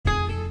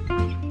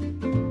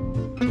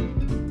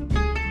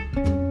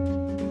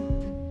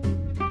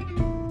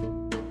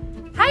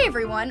Hi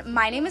everyone,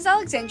 my name is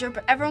Alexandra,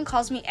 but everyone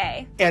calls me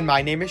A. And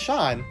my name is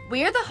Sean.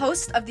 We are the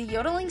hosts of the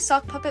Yodeling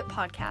Sock Puppet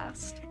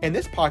podcast. In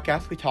this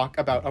podcast, we talk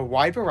about a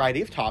wide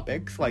variety of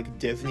topics like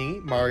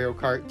Disney, Mario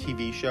Kart,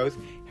 TV shows,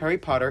 Harry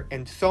Potter,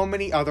 and so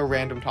many other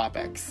random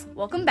topics.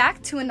 Welcome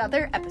back to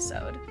another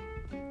episode.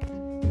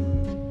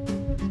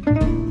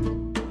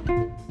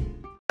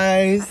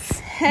 Guys.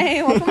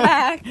 Hey, welcome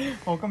back.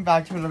 Welcome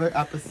back to another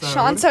episode.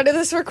 Sean started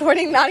this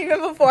recording not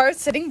even before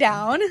sitting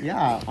down.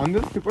 Yeah, I'm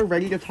just super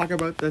ready to talk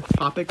about the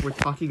topic we're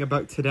talking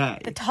about today.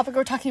 The topic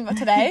we're talking about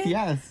today?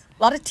 Yes.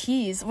 A lot of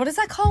T's. What is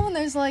that called when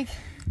there's like...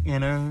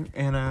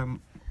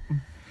 Anagram?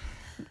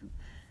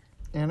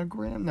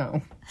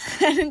 No.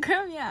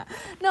 Anagram, yeah.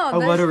 No,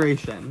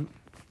 alliteration.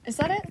 Is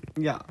that it?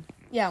 Yeah.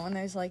 Yeah, when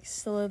there's like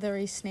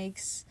slithery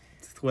snakes.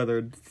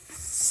 Slithered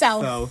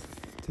South.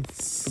 To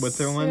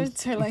Switzerland.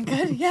 Switzerland,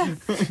 good, yeah.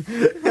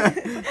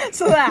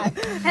 So that.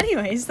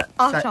 Anyways,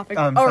 off topic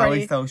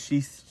already. Sally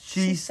she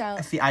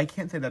sells. See, I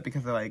can't say that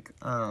because they're like,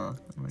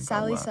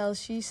 Sally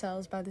sells she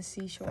sells by the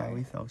seashore.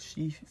 Sally sells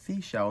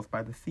seashells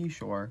by the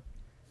seashore.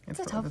 It's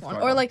a tough one.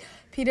 Or like,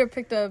 Peter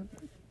picked a...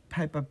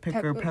 Pepper. I'm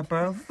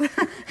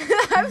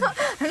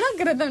not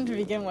good at them to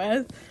begin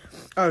with.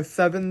 Oh,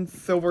 7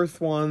 silver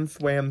swans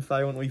swam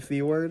silently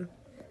seaward.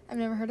 I've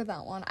never heard of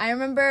that one. I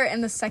remember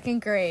in the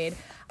 2nd grade,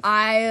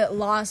 I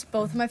lost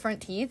both of my front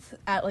teeth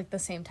at like the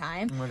same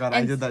time. Oh my god,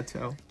 I did that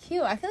too.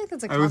 Cute. I feel like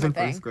that's a common thing.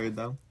 I was in 1st grade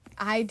though.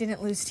 I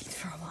didn't lose teeth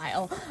for a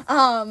while.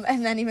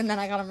 And then even then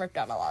I got them ripped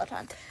out a lot of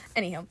time.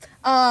 Anywho.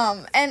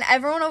 And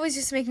everyone always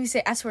used to make me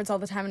say S words all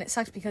the time, and it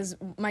sucks because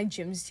my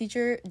gym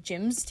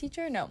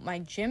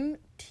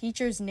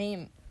teacher's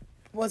name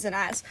was an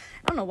S.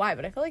 I don't know why,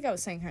 but I feel like I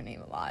was saying her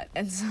name a lot.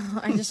 And so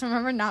I just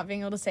remember not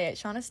being able to say it.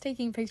 Sean is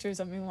taking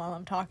pictures of me while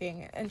I'm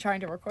talking and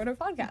trying to record a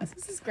podcast.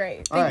 This is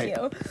great. Thank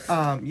you.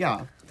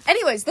 Yeah.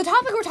 Anyways, the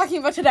topic we're talking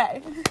about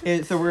today.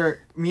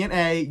 Me and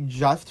A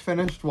just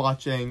finished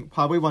watching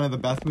probably one of the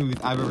best movies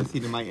I've ever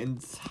seen in my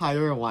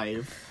entire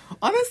life.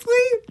 Honestly,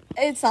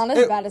 it's not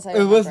as bad as I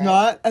remember. It was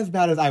not as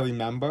bad as I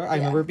remember. I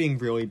remember it being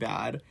really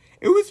bad.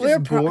 It was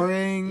just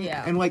boring,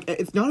 and, like,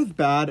 it's not as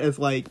bad as,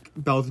 like,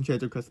 Belle's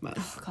Enchanted Christmas.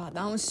 Oh, God,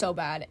 that one was so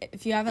bad.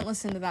 If you haven't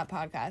listened to that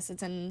podcast,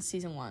 it's in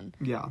season 1.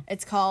 Yeah.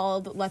 It's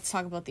called Let's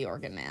Talk About the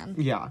Organ Man.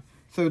 Yeah.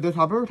 So the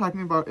topic we're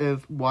talking about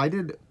is, why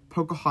did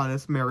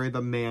Pocahontas marry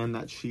the man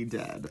that she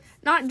did?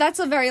 That's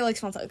a very, like,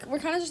 small topic. We're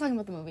kind of just talking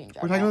about the movie in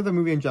general. We're talking about the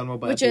movie in general,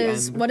 but what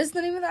is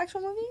the name of the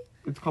actual movie?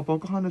 It's called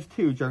Pocahontas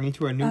 2, Journey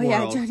to a New World.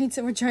 Oh,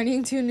 yeah, we're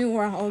journeying to a new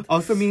world.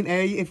 Also, me and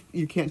A, if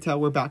you can't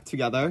tell, we're back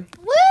together.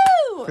 Woo!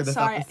 For this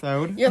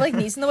episode. You're like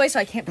knees in the way, so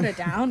I can't put it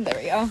down. There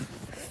we go.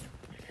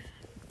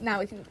 Now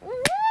we can.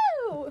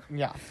 Woo!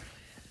 Yeah.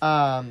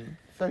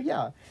 So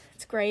yeah.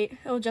 It's great.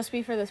 It'll just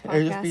be for this podcast.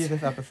 It'll just be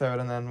this episode,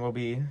 and then we'll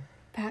be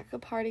back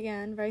apart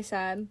again. Very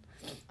sad.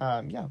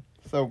 Yeah.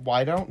 So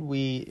why don't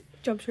we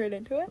jump straight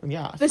into it?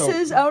 Yeah. This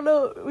is, I don't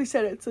know. We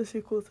said it's a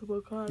sequel to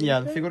Pocahontas. Yeah,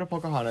 the sequel to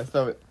Pocahontas.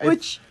 So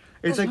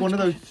it's like one of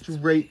those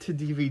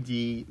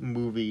straight-to-DVD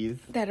movies.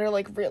 That are,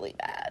 like, really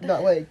bad.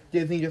 That, like,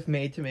 Disney just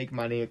made to make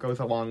money. It goes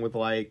along with,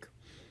 like,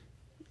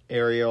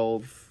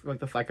 Ariel's,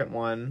 like, the second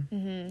one.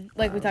 Mm-hmm.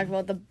 Like, we talked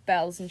about the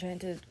Belle's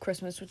Enchanted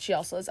Christmas, which she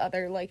also has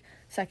other, like,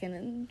 second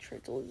and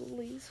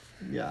trilogies.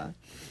 Yeah.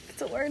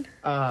 It's a word.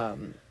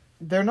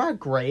 They're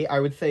not great. I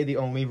would say the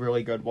only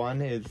really good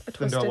one is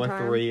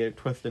Cinderella 3, A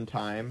Twist in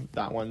Time.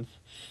 That one's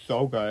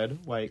so good.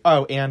 Like,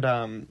 and,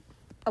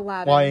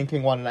 Aladdin. Lion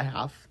King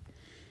 1.5.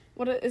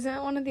 Isn't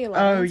it one of the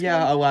Aladdin? Oh,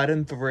 yeah,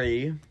 Aladdin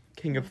 3,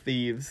 King of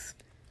Thieves.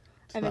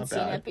 I haven't seen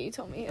it, but you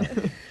told me.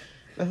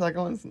 The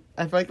second one's...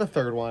 I feel like the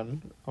third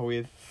one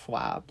always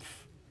slaps.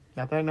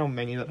 Not that I know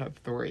many that have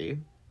 3.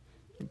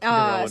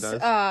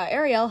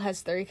 Ariel has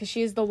 3, because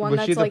she's the one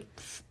that's, like... a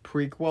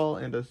prequel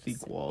and a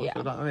sequel. Yeah.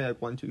 So not only,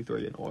 like, 1, 2,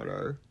 3 in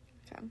order.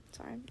 Okay,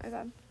 sorry, I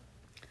said.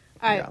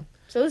 Alright, yeah.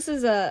 So this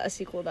is a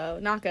sequel, though.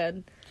 Not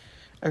good.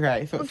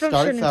 Okay, so it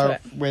starts out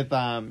with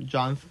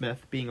John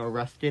Smith being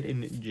arrested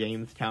in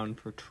Jamestown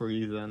for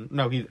treason.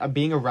 No, he's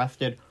being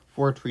arrested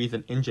for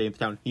treason in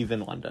Jamestown. He's in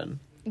London.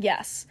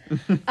 Yes.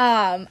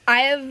 I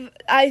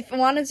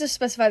wanted to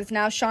specify this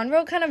now. Sean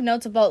wrote kind of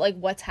notes about, like,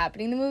 what's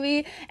happening in the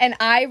movie, and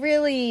I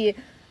really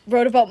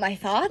wrote about my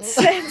thoughts,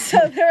 and so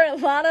there are a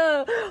lot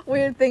of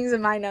weird things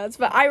in my notes,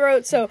 but I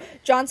wrote, so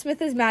John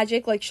Smith is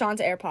magic, like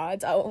Sean's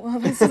AirPods. Oh,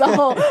 this is a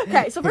whole...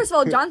 Okay, so first of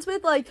all, John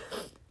Smith, like...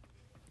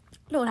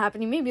 I don't know what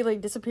happened. He maybe, like,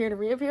 disappeared and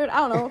reappeared. I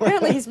don't know.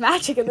 Apparently he's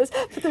magic in this.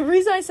 But the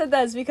reason I said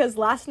that is because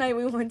last night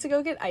we went to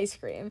go get ice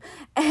cream.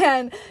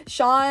 And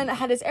Sean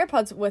had his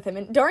AirPods with him.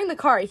 And during the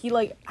car, he,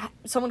 like,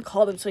 someone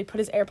called him, so he put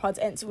his AirPods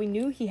in. So we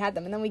knew he had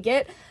them. And then we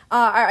get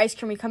our ice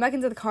cream. We come back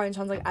into the car, and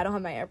Sean's like, I don't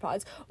have my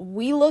AirPods.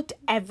 We looked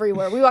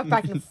everywhere. We walked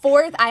back and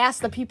forth. I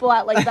asked the people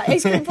at, like, the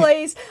ice cream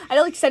place. I,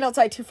 like, sat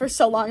outside, too, for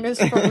so long. And it was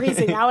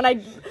freezing out.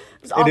 And it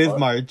was awful. It is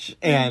March,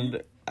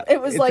 and...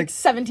 It was like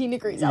 17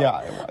 degrees out.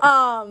 Yeah, it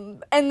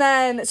was. And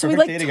then so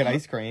Perfect day to get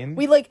ice cream.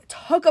 We like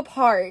took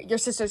apart your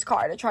sister's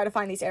car to try to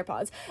find these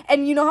AirPods.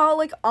 And you know how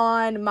like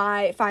on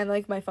my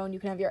phone you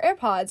can have your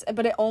AirPods,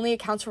 but it only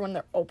accounts for when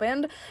they're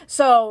opened.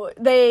 So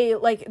they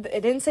like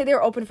it didn't say they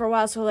were open for a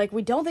while. So like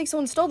we don't think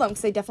someone stole them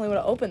because they definitely would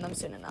have opened them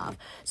soon enough.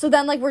 So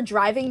then like we're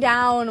driving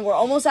down, we're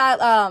almost at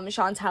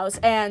Sean's house,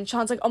 and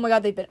Sean's like, oh my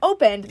god, they've been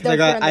opened. They're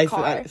in the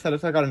car. I said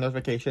if I got a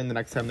notification the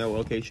next time their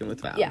location was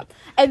found. Yeah.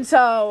 And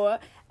so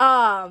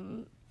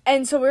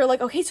we were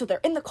like, okay, so they're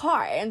in the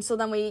car. And so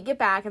then we get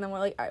back and then we're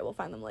like, all right, we'll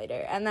find them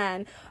later. And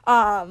then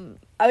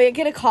I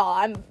get a call.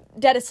 I'm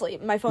dead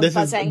asleep. My phone's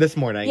buzzing. This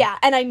morning. Yeah,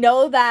 and I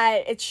know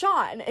that it's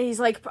Sean. And he's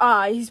like,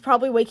 he's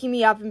probably waking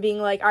me up and being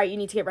like, all right, you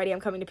need to get ready.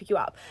 I'm coming to pick you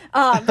up.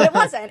 But it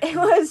wasn't. It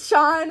was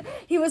Sean.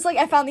 He was like,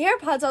 I found the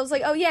AirPods. I was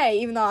like, oh, yay.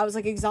 Even though I was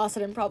like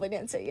exhausted and probably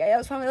didn't say yay. I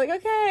was probably like,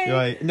 okay. You're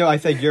like, no, I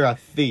said you're a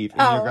thief.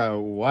 And you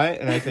go, what?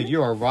 And I said,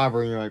 you're a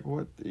robber. And you're like,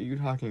 what are you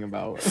talking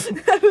about?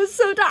 I was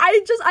so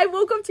tired. I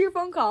woke up to your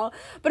phone call.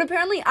 But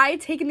apparently I had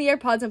taken the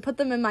AirPods and put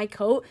them in my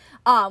coat,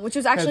 which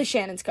was actually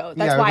Shannon's coat.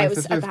 That's why it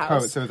was at the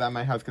house. Coat, so it was at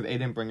my house because A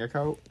didn't bring a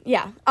coat.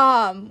 Yeah.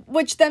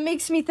 Which then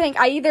makes me think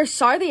I either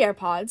saw the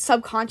AirPods,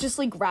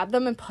 subconsciously grabbed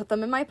them and put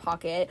them in my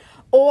pocket,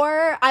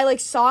 or I like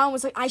saw and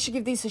was like, I should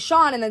give these to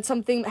Sean, and then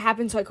something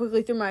happened, so I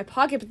quickly threw them in my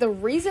pocket. But the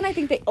reason I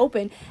think they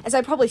opened is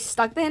I probably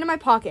stuck the hand in my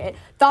pocket,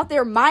 thought they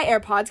were my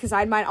AirPods because I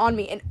had mine on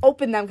me, and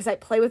opened them because I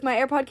play with my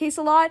AirPod case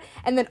a lot,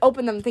 and then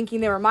opened them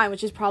thinking they were mine,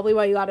 which is probably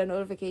why you got a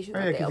notification.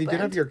 Yeah, because you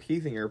did have your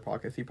keys in your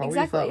pockets. You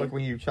probably thought like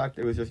when you checked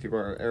it was just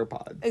your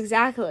AirPods.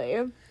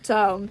 Exactly.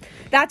 So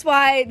that's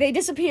why they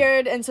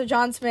disappeared, and so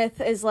John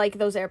Smith is like,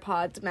 those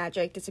AirPods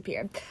magic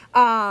disappeared.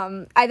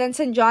 I then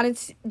said John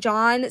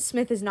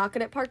Smith is not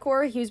good at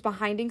parkour. He was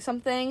behinding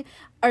something.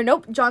 Or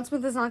nope, John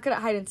Smith is not good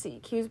at hide and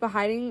seek. He was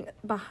hiding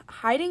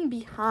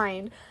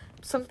behind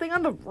something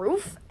on the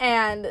roof,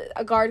 and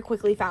a guard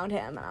quickly found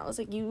him, and I was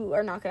like, you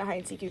are not good at hide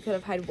and seek. You could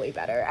have hid way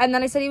better. And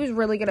then I said he was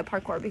really good at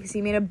parkour because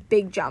he made a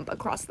big jump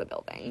across the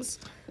buildings.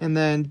 And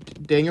then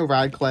Daniel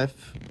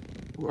Radcliffe,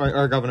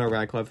 or Governor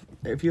Radcliffe,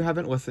 if you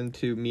haven't listened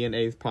to me and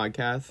A's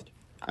podcast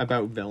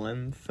about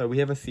villains, so we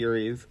have a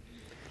series.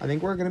 I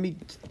think we're going to be,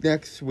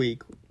 next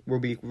week, we'll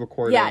be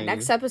recording. Yeah,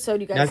 next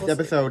episode, you guys Next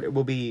episode, it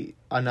will be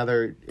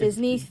another...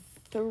 Disney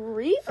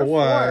 3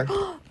 or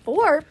 4?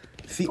 4?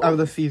 Of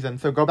the season.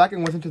 So go back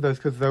and listen to those,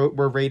 because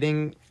we're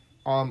rating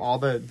all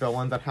the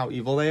villains at how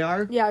evil they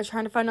are. Yeah, I was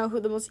trying to find out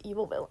who the most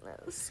evil villain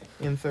is.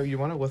 And so you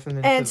want to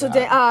listen to and so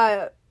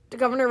that.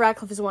 Governor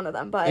Radcliffe is one of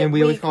them, but and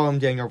we always call him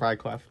Daniel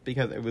Radcliffe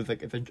because it was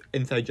like it's an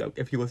inside joke.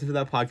 If you listen to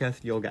that podcast,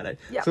 you'll get it.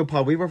 Yep. So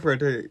probably refer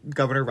to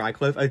Governor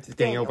Radcliffe as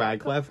Daniel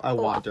Radcliffe a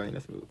lot during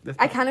this movie.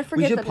 I kind of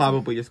forget. We should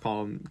probably just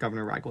call him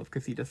Governor Radcliffe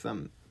because he does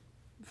some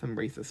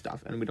racist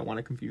stuff, and we don't want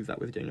to confuse that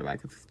with Daniel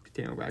Radcliffe.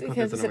 Daniel Radcliffe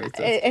isn't a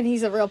racist, and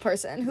he's a real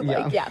person who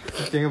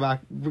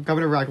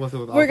Governor Radcliffe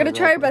was. We're gonna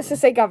try our best to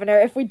say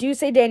Governor. If we do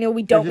say Daniel,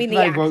 we don't mean the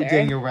actor. I wrote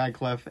Daniel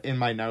Radcliffe in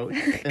my notes.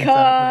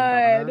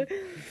 God.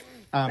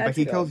 But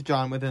he kills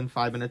John within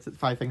 5 minutes,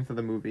 5 seconds of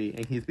the movie,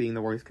 and he's being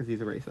the worst because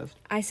he's a racist.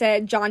 I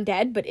said John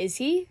dead, but is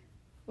he?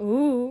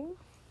 Ooh.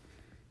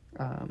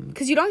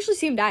 Because you don't actually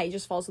see him die; he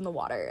just falls in the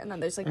water, and then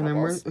there's like. And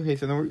bubbles.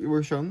 then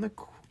we're showing the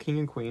king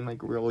and queen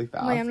like really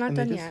fast. Wait, I'm not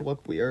done yet. They just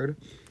look weird.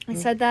 I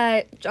said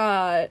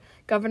that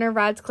Governor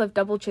Radcliffe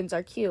double chins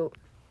are cute.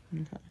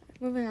 Okay.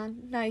 Moving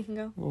on. Now you can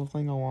go.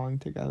 Rolling along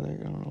together.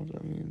 I don't know what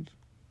that means.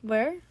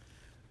 Where?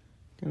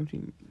 Don't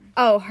you?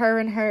 Oh, her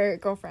and her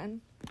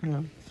girlfriend.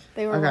 Yeah.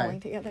 They were rolling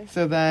together.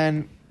 So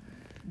then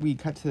we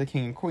cut to the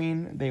king and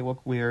queen. They look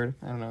weird.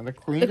 I don't know. The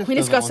queen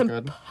has got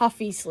some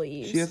puffy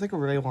sleeves. She has like a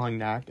really long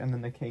neck, and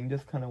then the king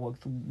just kind of looks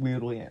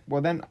weirdly.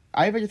 Well, then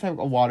I just have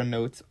a lot of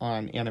notes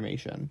on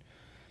animation.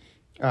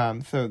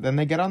 So then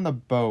they get on the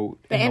boat,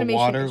 and the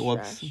water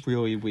looks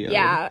really weird.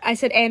 Yeah, I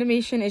said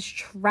animation is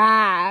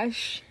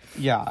trash.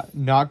 Yeah,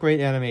 not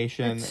great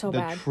animation. It's so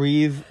bad.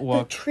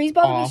 The trees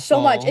bother me so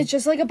much. It's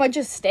just like a bunch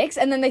of sticks,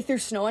 and then they threw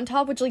snow on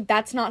top, which like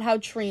that's not how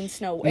trees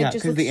snow. Yeah,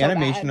 because the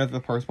animation of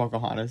the first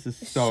Pocahontas is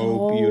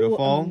so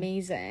beautiful,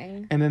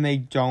 amazing. And then they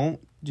don't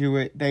do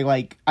it. They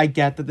like. I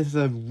get that this is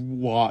a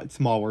lot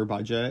smaller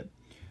budget,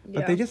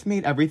 but they just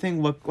made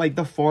everything look like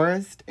the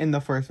forest in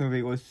the first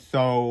movie was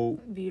so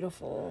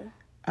beautiful.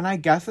 And I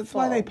guess that's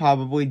why they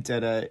probably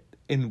did it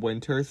in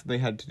winter, so they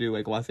had to do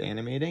like less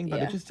animating,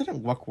 but it just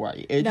didn't look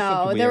right.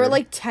 There were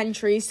like 10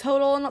 trees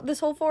total in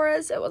this whole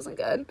forest. It wasn't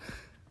good.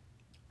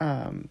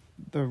 The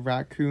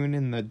raccoon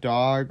and the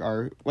dog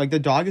are like, the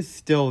dog is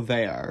still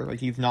there. Like,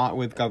 he's not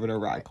with Governor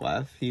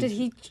Radcliffe. Did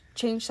he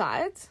change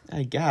sides?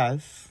 I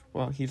guess.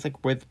 Well, he's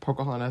like with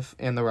Pocahontas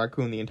and the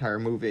raccoon the entire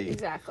movie.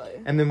 Exactly.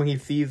 And then when he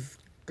sees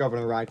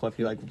Governor Radcliffe,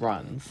 he like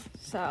runs.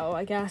 So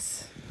I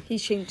guess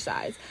He's changed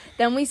sides.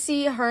 Then we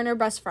see her and her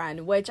best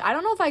friend, which I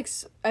don't know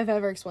if I've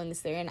ever explained this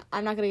theory, and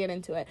I'm not going to get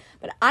into it,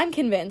 but I'm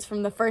convinced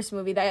from the first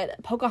movie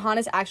that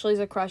Pocahontas actually is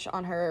a crush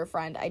on her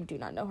friend. I do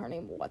not know her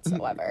name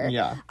whatsoever.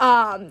 Yeah.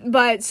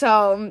 But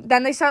so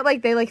then they start,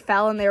 like, they, like,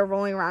 fell and they were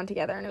rolling around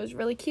together, and it was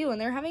really cute,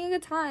 and they were having a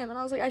good time, and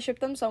I was like, I ship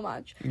them so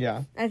much.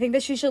 Yeah. I think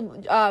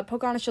that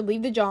Pocahontas should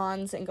leave the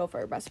Johns and go for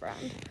her best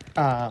friend.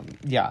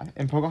 Yeah,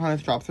 and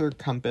Pocahontas drops her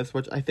compass,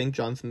 which I think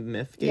John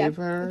Smith gave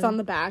her. It's on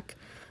the back.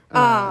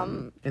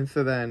 And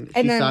so then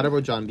she thought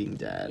about John being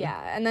dead.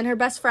 Yeah, and then her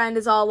best friend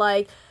is all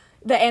like,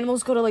 the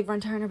animals go to, like, run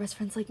to her, and her best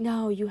friend's like,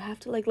 no, you have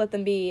to, like, let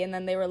them be. And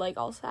then they were, like,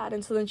 all sad.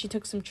 And so then she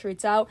took some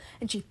treats out,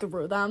 and she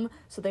threw them,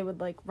 so they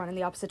would, like, run in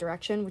the opposite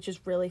direction, which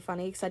is really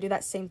funny, because I do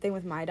that same thing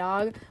with my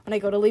dog. When I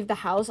go to leave the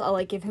house, I'll,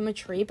 like, give him a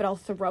treat, but I'll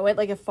throw it,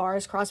 like, as far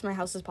across my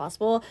house as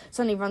possible,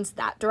 so then he runs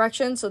that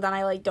direction, so then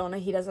I, like, don't know,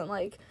 he doesn't,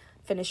 like,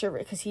 finish it,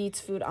 because he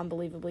eats food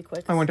unbelievably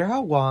quick. I wonder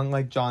how long,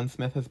 like, John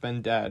Smith has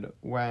been dead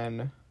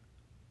when...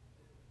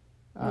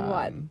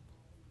 what?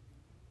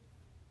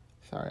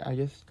 Sorry, I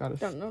just got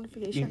a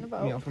notification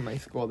about email from my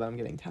school that I'm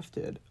getting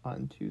tested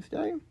on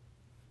Tuesday.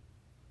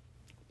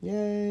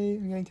 Yay!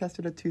 I'm getting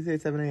tested at Tuesday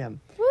at 7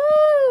 a.m.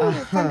 Woo!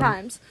 Fun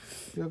times.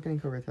 You're getting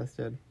COVID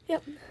tested.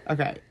 Yep.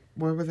 Okay,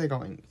 where was I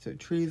going? So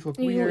trees look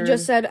You weird.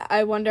 just said,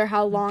 I wonder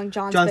how long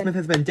John Smith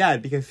has been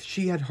dead because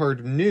she had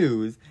heard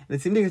news, and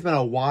it seemed like it's been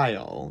a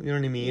while. You know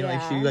what I mean? Yeah.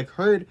 Like, she, like,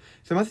 heard...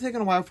 So it must have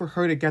taken a while for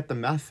her to get the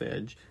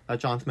message that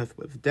John Smith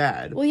was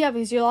dead. Well, yeah,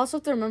 because you'll also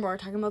have to remember, we're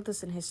talking about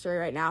this in history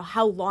right now,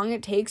 how long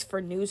it takes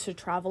for news to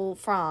travel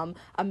from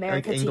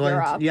America like to England,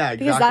 Europe. yeah,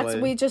 exactly.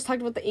 Because we just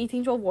talked about the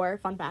 1812 War,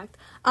 fun fact.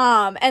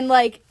 And,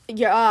 like, They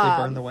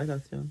burned the White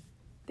House down.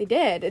 They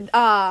did.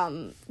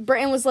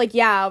 Britain was like,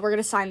 yeah, we're going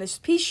to sign this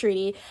peace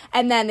treaty.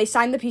 And then they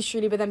signed the peace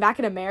treaty, but then back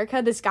in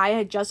America, this guy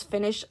had just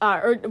finished,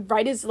 or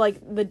right as, like,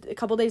 a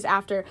couple days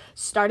after,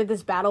 started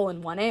this battle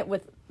and won it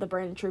with the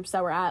Britain troops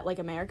that were at, like,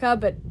 America,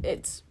 but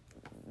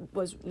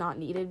was not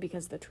needed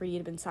because the treaty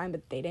had been signed,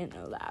 but they didn't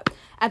know that.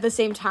 At the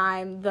same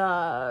time,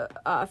 the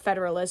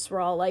Federalists were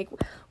all like,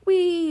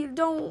 we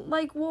don't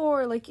like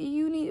war, like,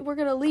 we're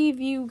going to leave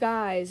you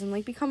guys and,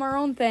 like, become our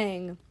own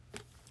thing.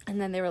 And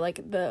then they were like,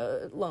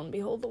 lo and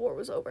behold, the war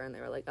was over. And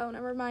they were like, oh,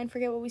 never mind,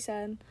 forget what we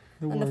said.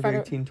 The War of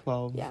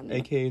 1812, yeah,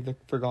 a.k.a. the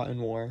Forgotten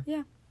War.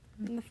 Yeah,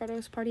 and the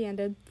Federalist Party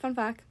ended. Fun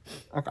fact.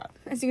 Okay.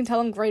 As you can tell,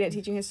 I'm great at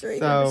teaching history.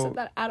 So, I never said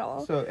that at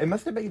all. So he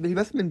must have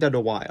been dead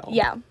a while.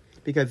 Yeah.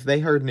 Because they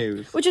heard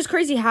news. Which is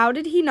crazy. How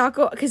did he not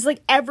go? Because,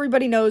 like,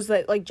 everybody knows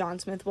that, like, John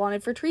Smith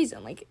wanted for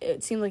treason. Like,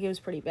 it seemed like it was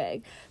pretty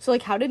big. So,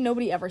 like, how did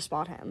nobody ever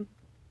spot him?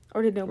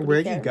 Or did nobody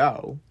Where'd care? he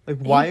go? Like,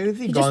 why has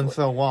he gone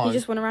so long? He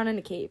just went around in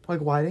a cape. Like,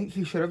 why didn't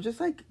he should have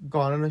just, like,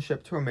 gone on a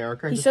ship to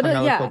America and He just hung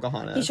out yeah. with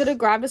Pocahontas? He should have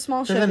grabbed a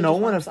small ship. Then no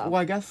one well,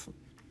 I guess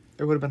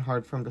it would have been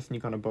hard for him to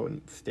sneak on a boat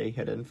and stay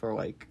hidden for,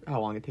 like,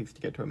 how long it takes to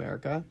get to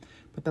America.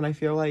 But then I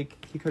feel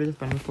like he could have just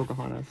been with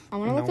Pocahontas. I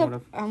want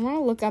to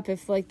look up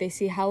if, like, they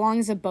see how long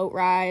is a boat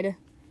ride.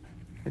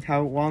 Like,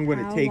 how long would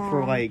it take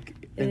for, like,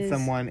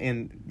 someone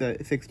in the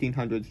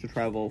 1600s to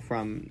travel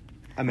from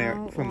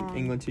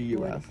England to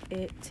U.S.? Would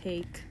it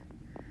take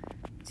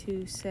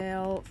to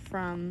sail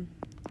from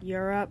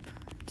Europe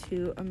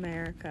to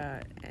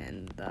America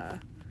in the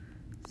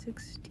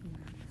 1600s?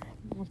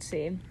 Let's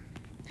see.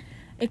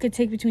 It could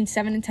take between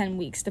 7 and 10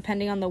 weeks,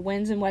 depending on the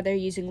winds and whether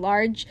using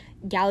large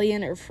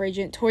galleon or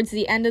frigate. Towards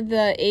the end of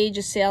the age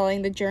of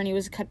sailing, the journey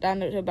was cut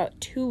down to about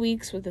 2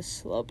 weeks with a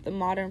slope. The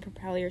modern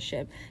propeller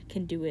ship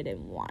can do it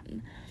in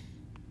 1.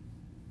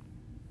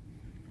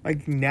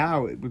 Like,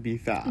 now it would be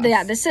fast.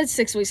 Yeah, this said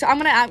 6 weeks. So I'm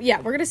going to,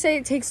 we're going to say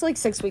it takes, like,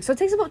 6 weeks. So it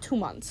takes about 2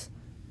 months.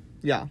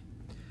 Yeah.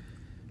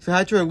 So it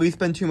had to at least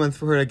been 2 months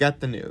for her to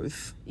get the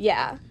news.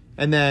 Yeah.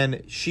 And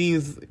then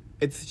she's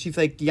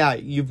like, yeah,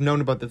 you've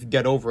known about this,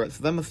 get over it.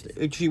 So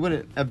that she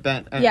wouldn't have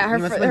been, he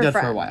must have been dead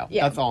for a while.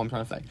 Yeah. That's all I'm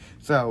trying to say.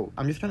 So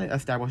I'm just trying to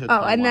establish a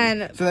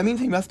timeline. So that means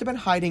he must have been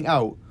hiding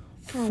out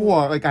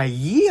for, like, a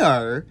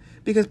year,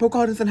 because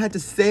Pocahontas then had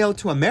to sail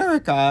to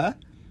America,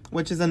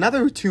 which is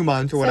another 2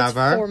 months or whatever.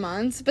 That's 4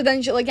 months. But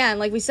then, again,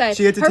 like we said,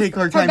 she had to take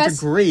her time to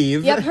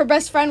grieve. Yep, her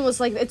best friend was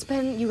like,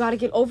 you got to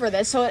get over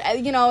this. So,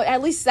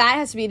 at least that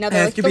has to be another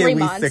 3 months. It has to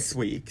be at least 6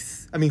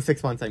 weeks. I mean,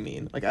 6 months,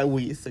 like, at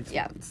least 6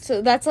 months.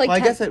 So that's like... Well, I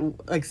guess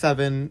at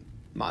 7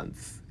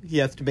 months, he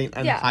has to be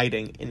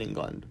hiding in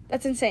England.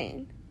 That's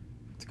insane.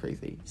 It's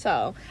crazy.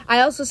 So,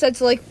 I also said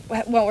to, like,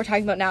 what we're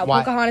talking about now,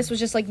 Pocahontas was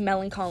just, like,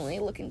 melancholy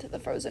looking to the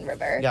frozen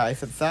river. Yeah, I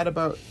said sad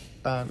about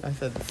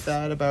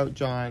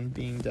John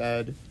being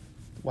dead.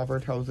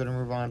 Lover tells her to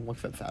move on.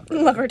 What's that sad?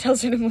 Lover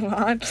tells her to move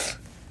on.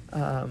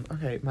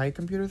 Okay, my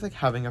computer's, like,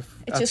 having it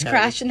just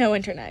crashed, no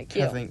internet.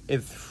 Cute.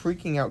 It's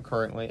freaking out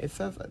currently. It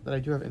says that I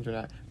do have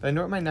internet, but I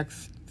know what my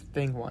next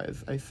thing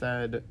was. I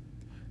said,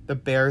 the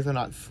bears are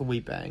not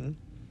sleeping.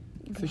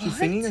 So she's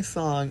singing a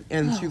song,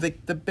 and she's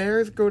like, the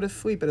bears go to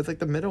sleep, but it's, like,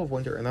 the middle of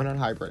winter, and they're not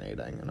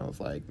hibernating. And I was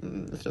like,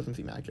 this doesn't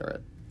seem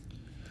accurate.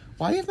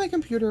 Why is my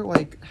computer,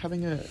 like,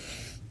 having a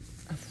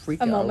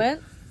freak out? A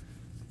moment?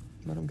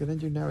 What I'm gonna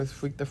do now is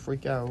freak the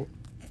freak out.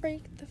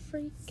 Freak the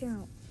freak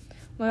out.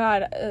 my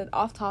God,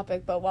 off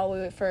topic, but while we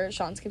wait for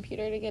Sean's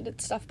computer to get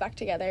its stuff back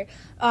together,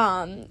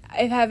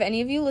 have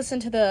any of you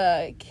listened to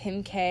the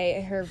Kim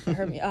K, her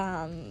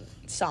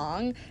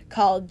song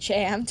called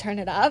Jam, Turn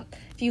It Up?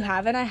 If you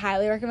haven't, I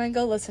highly recommend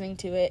go listening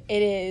to it.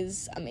 It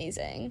is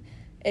amazing.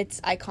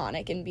 It's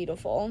iconic and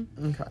beautiful.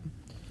 Okay.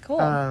 Cool.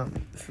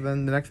 So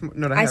then the next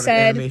note I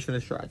said, animation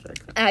is tragic.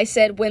 I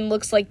said, Win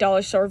looks like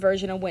dollar store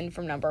version of Win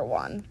from number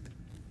 1.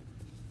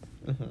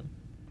 Mm-hmm.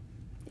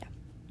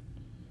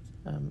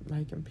 Yeah.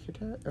 My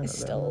computer is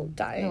still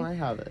dying. No, I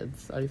have it.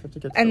 I just have to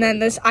get. And then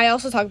this, I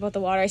also talk about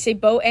the water. I say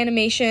boat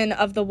animation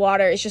of the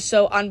water is just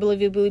so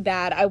unbelievably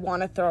bad. I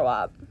want to throw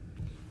up.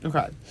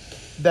 Okay.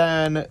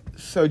 Then,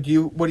 so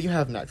what do you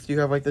have next? Do you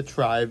have like the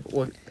tribe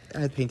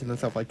had painted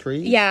themselves like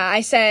trees? Yeah,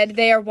 I said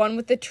they are one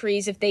with the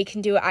trees. If they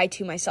can do it, I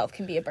too myself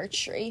can be a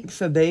birch tree.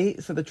 So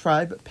the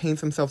tribe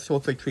paints themselves to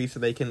look like trees so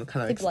they can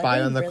kind of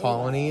spy on the really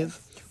colonies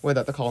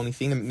without the colonies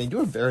seeing them. And they do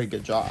a very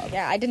good job.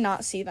 Yeah, I did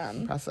not see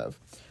them. Impressive.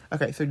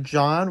 Okay, so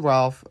John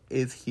Rolfe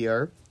is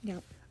here.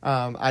 Yep.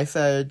 I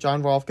said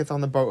John Rolfe gets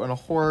on the boat on a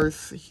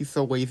horse. He's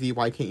so lazy.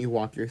 Why can't you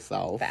walk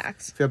yourself?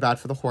 Facts. Feel bad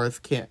for the horse.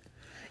 Can't.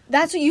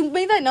 That's what you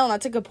made that known.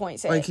 That's a good point.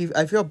 Say like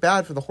I feel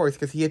bad for the horse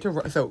because he had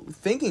to. So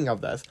thinking of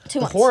this,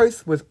 2 months. The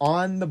horse was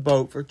on the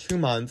boat for 2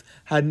 months,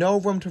 had no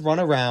room to run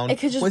around. It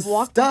could just was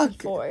walk back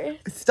and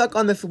forth. Stuck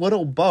on this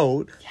little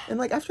boat, and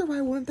like after a while,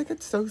 I wouldn't think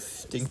it's so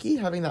stinky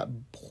having that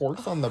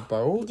horse on the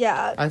boat.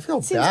 Yeah, I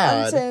feel seems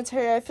bad.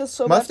 Unsanitary. I feel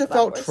so. Must bad have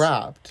felt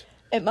trapped.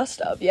 It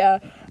must have. Yeah.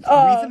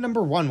 Reason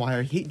number 1 why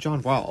I hate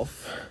John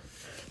Rolfe.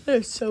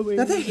 There's so weird.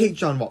 Not that I hate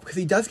John Rolfe because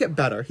he does get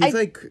better. He's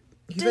like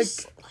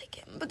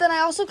him, but then I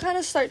also kind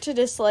of start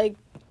to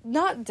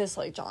not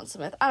dislike John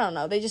Smith. I don't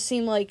know. They just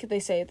seem like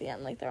they say at the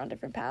end like they're on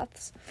different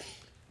paths.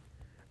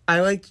 I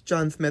liked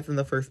John Smith in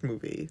the first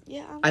movie.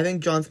 Yeah. I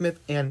think John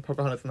Smith and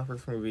Pocahontas in the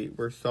first movie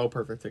were so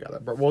perfect together.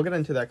 But we'll get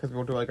into that because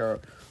we'll do like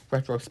a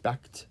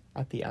retrospect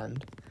at the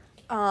end.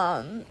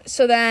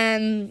 So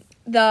then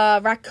the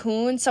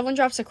raccoon, someone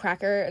drops a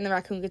cracker and the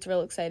raccoon gets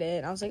real excited.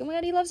 And I was like, oh my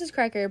God, he loves his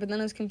cracker. But then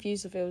I was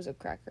confused if it was a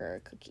cracker or a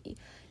cookie.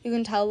 You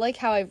can tell like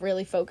how I've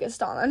really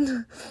focused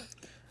on.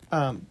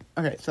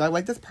 Okay, so I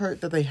like this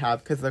part that they have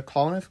because the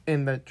colonists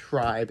in the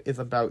tribe is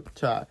about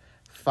to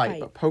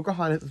fight. But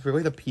Pocahontas is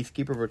really the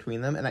peacekeeper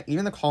between them. And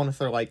even the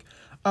colonists are like,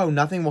 oh,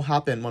 nothing will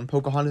happen when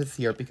Pocahontas is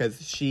here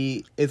because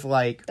she is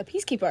like... The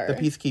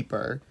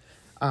peacekeeper.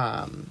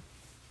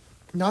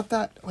 Not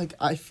that, like,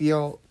 I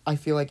feel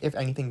like if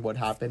anything would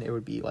happen, it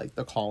would be, like,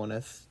 the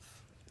colonists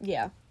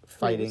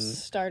fighting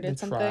started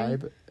the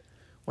tribe,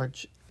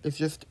 which is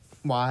just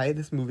why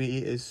this movie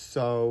is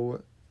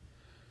so...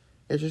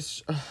 It's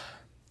just...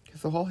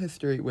 Because the whole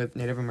history with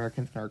Native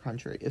Americans in our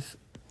country is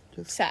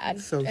just... sad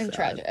and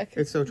tragic.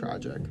 It's so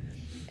tragic.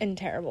 And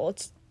terrible.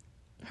 It's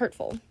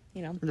hurtful,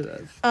 you know? It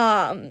is.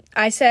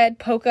 I said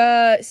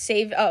Poca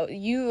saved...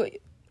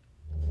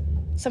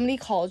 Somebody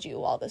called you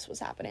while this was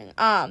happening.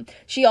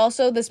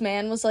 This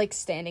man was, like,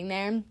 standing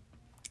there,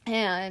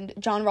 and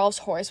John Rolfe's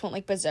horse went,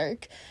 like,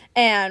 berserk,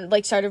 and,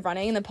 like, started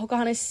running, and then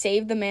Pocahontas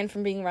saved the man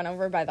from being run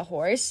over by the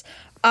horse.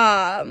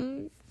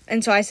 And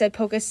so I said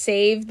Poca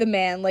saved the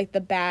man like the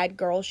bad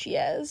girl she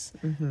is.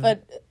 Mm-hmm.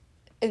 But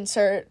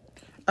insert...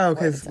 Oh,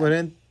 because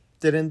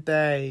didn't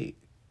they...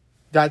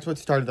 That's what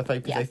started the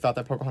fight, because they thought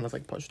that Pocahontas,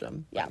 like, pushed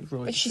him. Yeah,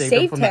 really but she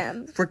saved him.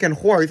 That freaking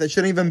horse that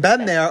shouldn't even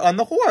been there on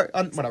the horse.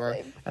 Whatever.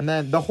 And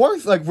then the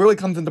horse, like, really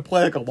comes into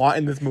play, like, a lot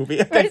in this movie.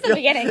 Right at the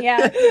beginning,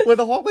 yeah. With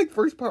the whole, like,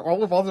 first part all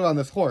revolves around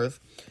this horse.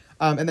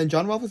 And then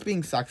John Rolfe is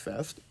being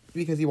sexist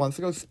because he wants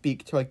to go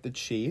speak to, like, the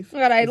chief. Oh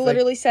my God, I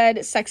literally said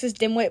sexist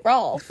dimwit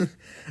Rolfe.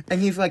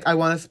 And he's like, I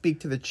want to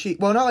speak to the chief.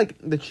 Well, not, like,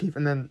 the chief,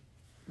 and then...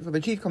 So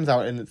the chief comes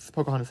out, and it's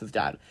Pocahontas'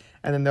 dad.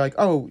 And then they're like,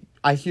 oh,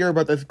 I hear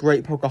about this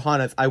great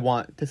Pocahontas. I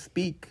want to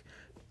speak...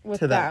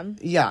 With them.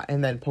 Yeah,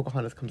 and then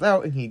Pocahontas comes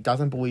out, and he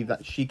doesn't believe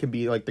that she can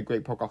be, like, the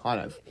great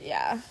Pocahontas.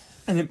 Yeah.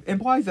 And it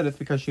implies that it's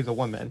because she's a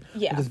woman.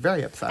 Yeah. Which is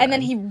very upsetting. And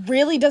then he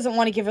really doesn't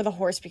want to give her the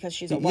horse because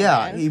she's a woman.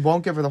 Yeah, he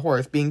won't give her the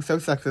horse. Being so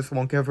sexist,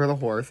 won't give her the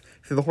horse.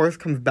 So the horse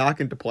comes back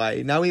into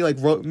play. Now he, like,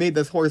 made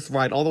this horse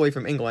ride all the way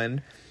from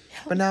England.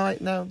 But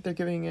now they're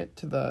giving it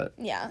to the...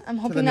 Yeah, I'm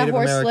hoping that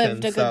horse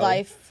lived a good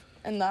life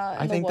in the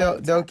I think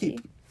they'll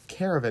keep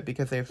care of it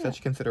because they have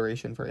such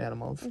consideration for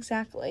animals.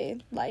 Exactly.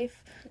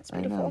 Life. It's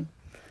beautiful.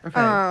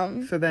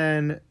 Okay, so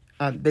then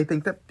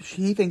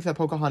he thinks that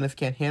Pocahontas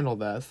can't handle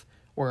this,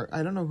 or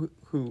I don't know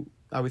who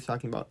I was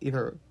talking about.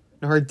 Either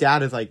her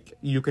dad is like,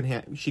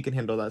 she can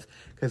handle this,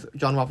 because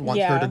John Rolfe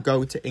wants her to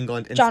go to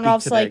England and speak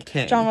to the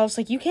king. John Rolfe's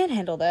like, you can't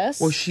handle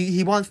this. Well,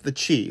 he wants the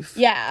chief.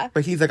 Yeah.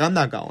 But he's like, I'm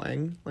not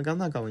going. Like, I'm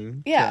not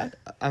going. Yeah.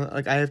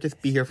 I have to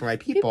be here for my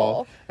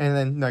people. And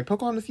then, like,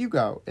 Pocahontas, you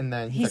go. And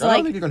then he's like, I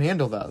don't think you can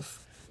handle this.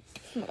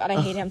 Oh my God,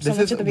 I hate him so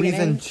much at the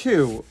beginning. This is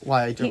reason 2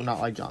 why I do not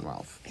like John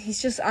Rolfe.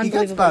 He's just unbelievably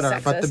He gets better,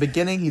 sexist. but at the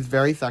beginning, he's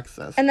very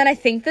sexist. And then I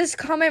think this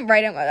comment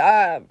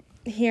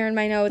here in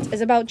my notes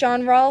is about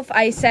John Rolfe.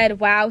 I said,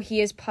 wow, he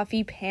has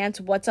puffy pants.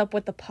 What's up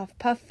with the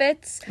puff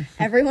fits?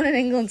 Everyone in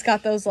England's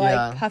got those,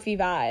 like, puffy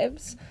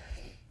vibes.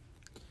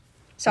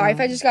 Sorry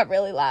if I just got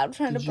really loud. I'm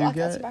trying to Did you block out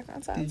get- some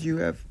background sounds. Did you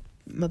have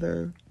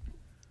Mother?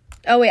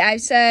 Oh, wait, I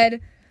said,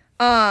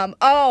 and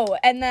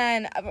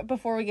then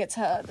before we get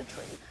to the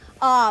tree,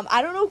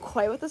 I don't know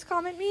quite what this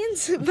comment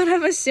means, but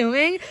I'm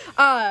assuming,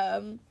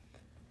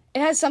 it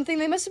has something,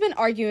 they must have been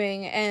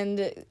arguing,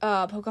 and,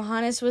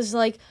 Pocahontas was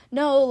like,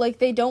 no, like,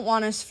 they don't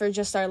want us for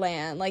just our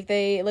land, like,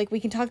 we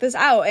can talk this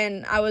out,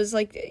 and I was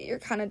like, you're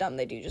kind of dumb,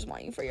 they do just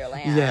want you for your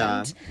land.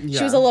 Yeah.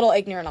 She was a little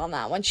ignorant on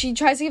that one. She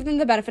tries to give them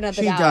the benefit of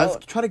the doubt. She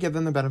does try to give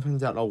them the benefit of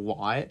the doubt a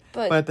lot,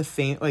 but at the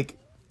same, like,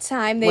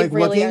 time, they like,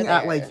 really looking are at,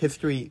 there. like,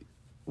 history,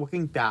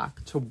 looking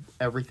back to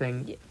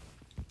everything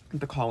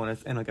the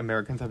colonists and, like,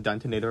 Americans have done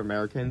to Native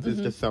Americans is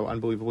just so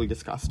unbelievably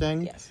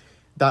disgusting. Yes.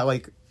 That,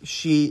 like,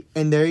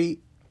 they,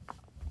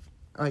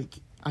 like,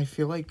 I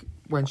feel like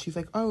when she's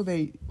like, oh,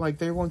 they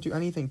won't do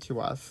anything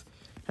to us,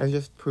 has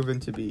just proven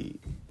to be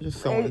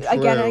just so untrue.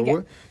 Again and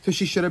again. So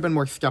she should have been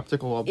more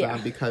skeptical of Yeah.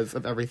 them because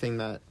of everything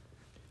that,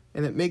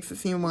 and it makes it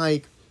seem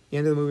like, the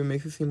end of the movie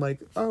makes it seem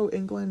like, oh,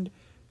 England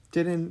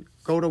didn't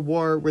go to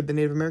war with the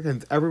Native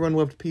Americans. Everyone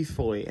lived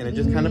peacefully, and it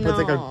just kind of puts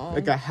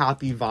like a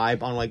happy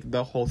vibe on like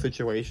the whole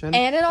situation.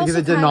 And it also because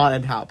it did not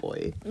end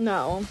happily.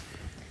 No.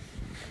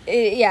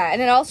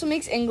 And it also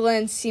makes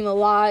England seem a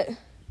lot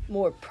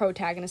more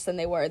protagonist than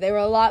they were. They were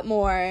a lot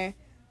more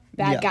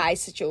bad guy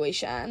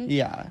situation.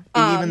 Yeah.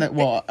 And even that,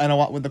 well, and a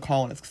lot with the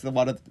colonists, because a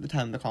lot of the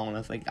time the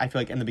colonists, like, I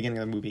feel like in the beginning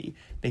of the movie,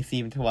 they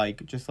seem to,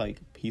 like, just, like,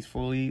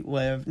 peacefully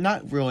live.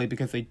 Not really,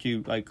 because they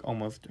do, like,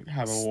 almost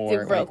have a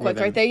war. Real quick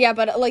right there. Yeah,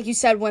 but like you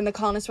said, when the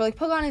colonists were like,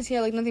 Pocahontas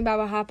here, like, nothing bad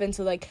will happen.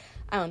 So, like,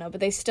 I don't know.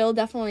 But they still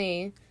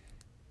definitely,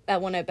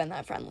 that wouldn't have been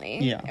that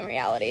friendly in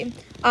reality.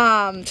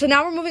 So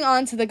now we're moving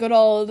on to the good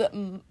old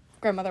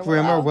Grandmother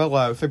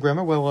Willow. So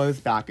Grandma Willow is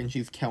back, and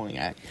she's killing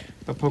it.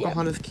 But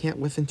Pocahontas can't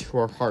listen to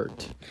her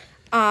heart.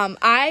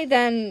 I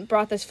then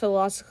brought this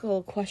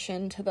philosophical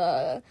question to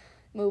the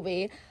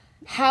movie.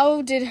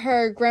 How did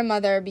her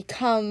grandmother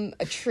become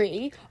a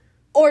tree?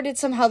 Or did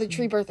somehow the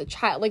tree birth a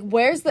child? Like,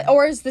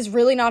 or is this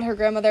really not her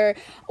grandmother?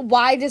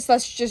 Why does...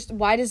 There's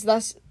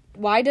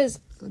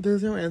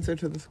no answer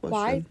to this question.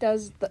 Why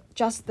does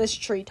just this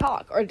tree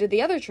talk? Or did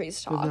the other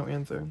trees talk? There's no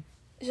answer.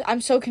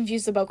 I'm so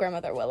confused about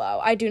Grandmother Willow.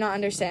 I do not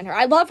understand her.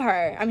 I love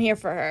her. I'm here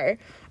for her.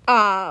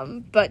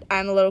 But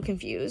I'm a little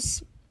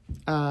confused.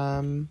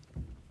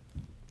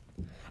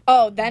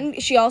 Oh, then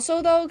she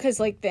also, though, because,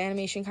 like, the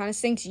animation kind of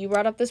stinks. You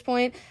brought up this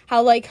point,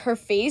 how, like, her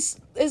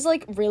face is,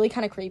 like, really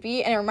kind of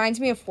creepy, and it reminds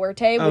me of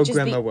Forte, which is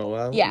Grandma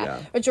Willow?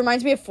 Yeah, which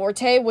reminds me of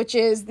Forte, which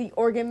is the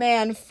organ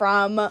man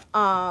from,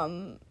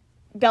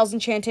 Belle's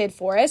Enchanted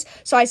Forest.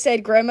 So I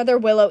said Grandmother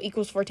Willow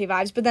equals Forte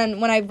vibes, but then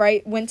when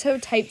I went to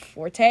type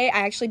Forte, I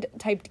actually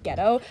typed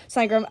ghetto,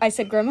 so I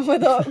said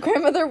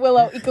Grandmother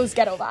Willow equals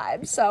ghetto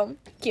vibes, so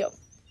cute.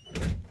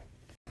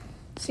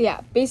 So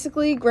yeah,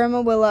 basically Grandma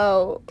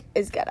Willow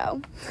is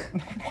ghetto.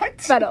 What?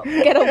 Ghetto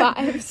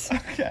vibes.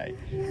 Okay.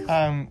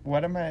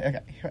 Okay,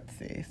 let's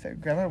see. So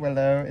Grandma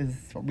Willow is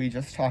what we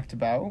just talked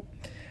about.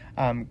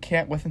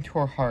 Can't listen to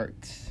her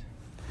heart.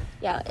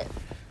 Yeah,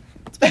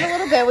 it's been a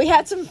little bit. We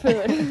had some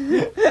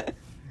food.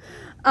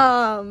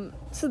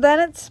 So then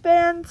it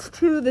spans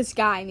to this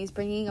guy, and he's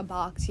bringing a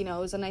box. You know,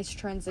 it was a nice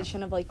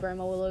transition of, like,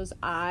 Grandma Willow's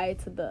eye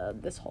to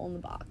this hole in the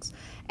box.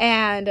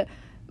 And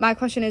my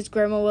question is,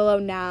 Grandma Willow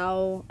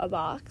now a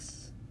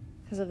box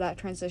because of that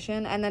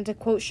transition? And then to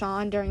quote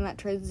Sean during that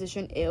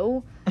transition,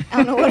 ew. I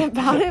don't know what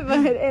about it,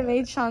 but it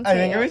made Sean say I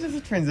think it was just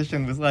a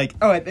transition. It was like,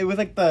 it was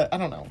like I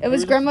don't know. It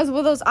was Grandma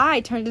Willow's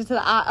eye turned into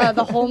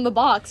the hole in the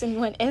box, and you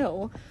went,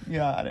 ew.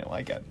 Yeah, I didn't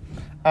like it.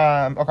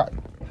 Okay.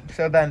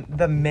 So then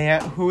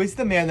who is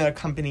the man that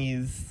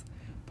accompanies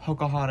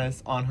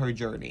Pocahontas on her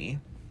journey?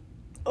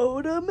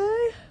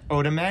 Otame?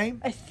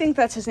 I think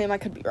that's his name. I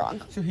could be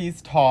wrong. So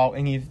he's tall,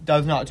 and he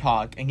does not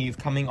talk, and he's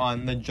coming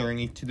on the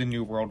journey to the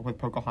New World with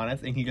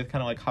Pocahontas, and he just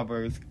kind of, like,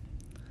 hovers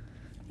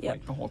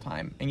like, the whole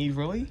time. And he's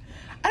really...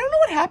 I don't know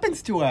what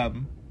happens to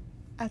him.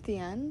 At the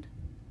end?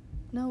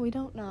 No, we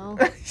don't know.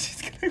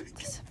 She's gonna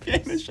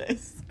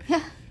vanishes.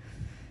 Yeah.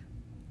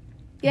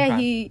 Yeah,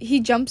 Okay. he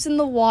jumps in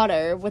the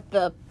water with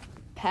the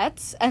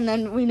pets, and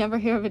then we never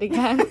hear of it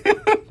again.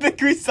 I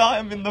think we saw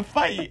him in the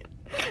fight.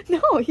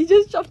 No, he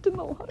just jumped in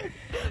the water.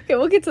 Okay,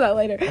 we'll get to that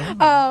later.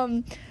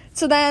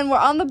 So then we're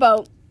on the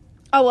boat.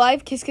 Oh, well, I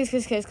have kiss,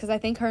 because I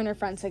think her and her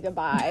friend said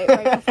goodbye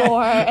right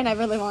before, and I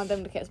really wanted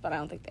them to kiss, but I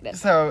don't think they did.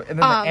 So, and then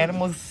the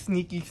animals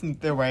sneak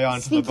their way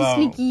onto the boat.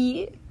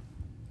 Sneaky.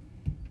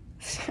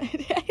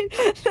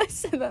 I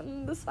said that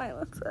in the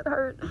silence. That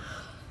hurt.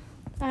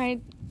 All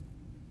right.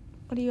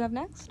 What do you have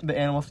next? The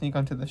animals sneak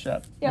onto the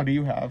ship. Yep. What do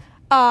you have?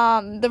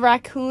 The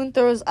raccoon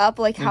throws up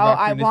like how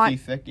I want.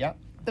 Seasick, yeah.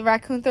 The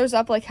raccoon throws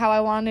up like how I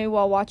want to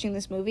while watching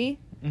this movie.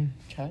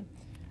 Okay.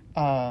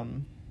 You're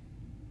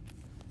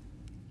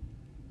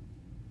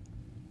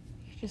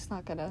just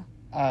not gonna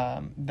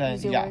then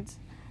use your yeah. words.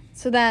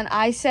 So then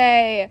I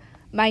say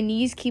my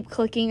knees keep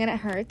clicking and it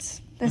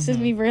hurts. This is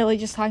me really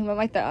just talking about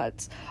my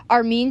thoughts.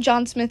 Are me and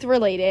John Smith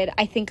related?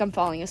 I think I'm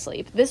falling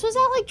asleep. This was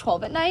at like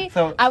 12 at night.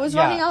 So I was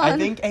running on. I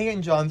think A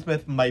and John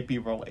Smith might be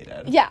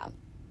related. Yeah.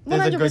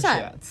 There's a good 100%.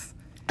 chance.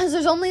 Because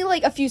there's only,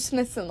 like, a few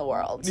Smiths in the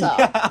world, so.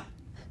 Yeah.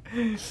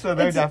 So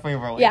they're definitely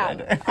related.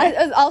 Yeah.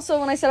 I also,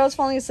 when I said I was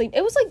falling asleep,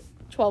 it was, like,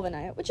 12 at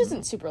night, which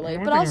isn't super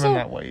late, but also. Even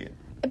that late.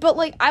 But,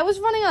 like, I was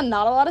running on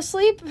not a lot of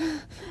sleep,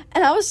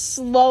 and I was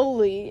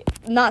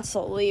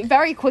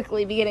very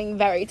quickly getting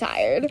very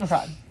tired.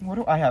 Okay, what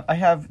do I have?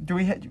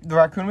 The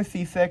raccoon was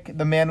seasick,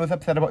 the man was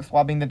upset about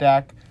swabbing the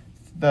deck,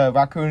 the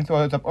raccoon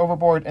throws up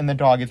overboard, and the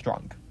dog is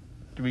drunk.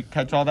 Do we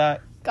catch all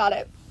that? Got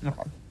it.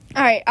 Okay.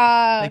 Alright,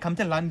 They come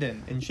to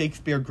London, and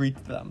Shakespeare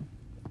greets them.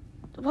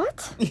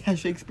 What? Yeah,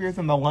 Shakespeare's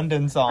in the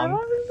London I song.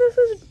 don't think this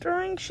is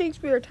during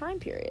Shakespeare time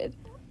period.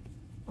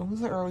 It was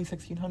the early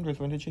 1600s.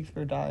 When did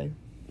Shakespeare die?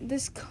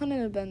 This couldn't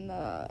have been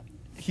the...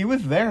 He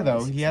was there,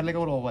 though. He had, like, a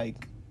little,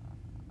 like...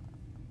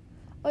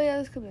 Oh, yeah,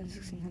 this could have been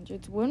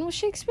 1600s. When was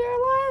Shakespeare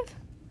alive?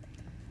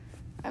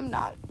 I'm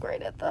not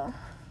great at the...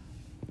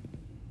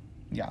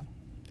 Yeah.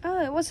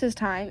 Oh, it was his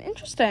time.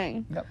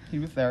 Interesting. Yep, he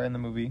was there in the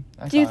movie.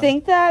 Do you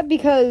think that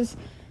because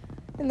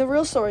in the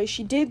real story,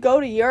 she did go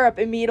to Europe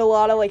and meet a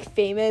lot of, like,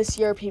 famous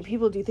European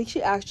people? Do you think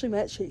she actually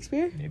met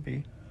Shakespeare?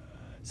 Maybe.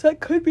 So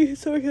that could be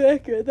historically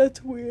accurate.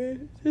 That's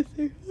weird.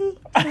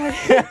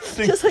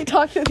 Just, like,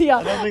 talk to the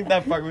I don't think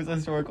that part was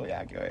historically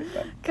accurate.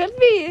 But could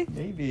be.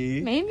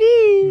 maybe.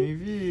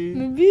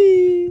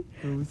 Maybe.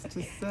 Who's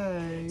to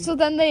say? So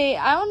then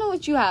I don't know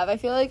what you have. I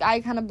feel like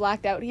I kind of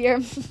blacked out here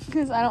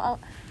because I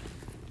don't.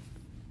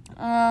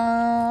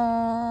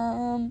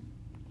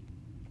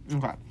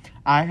 Okay.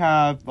 I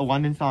have a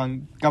London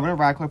song. Governor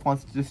Radcliffe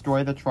wants to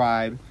destroy the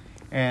tribe,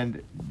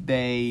 and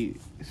they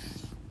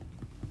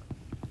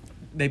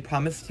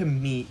promise to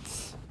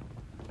meet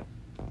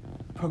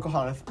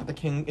Pocahontas, but the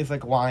king is,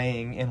 like,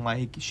 lying, and,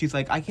 like, she's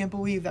like, I can't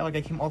believe that, like,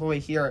 I came all the way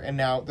here, and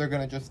now they're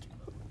gonna just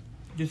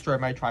destroy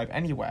my tribe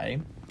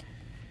anyway.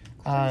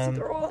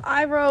 Girl,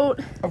 I wrote.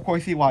 Of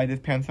course he lied, his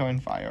pants are on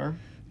fire.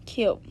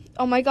 Cute.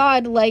 Oh my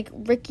god, like,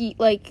 Ricky,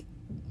 like,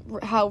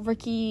 how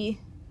Ricky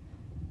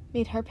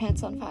made her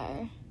pants on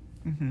fire.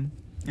 Mm-hmm.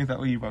 Is that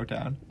what you wrote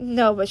down?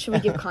 No, but should we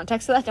give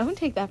context to that? Don't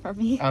take that from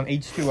me.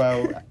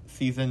 H2O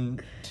season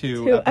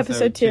 2,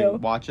 episode 2.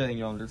 Watch it and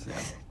you'll understand.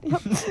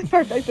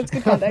 Perfect, that's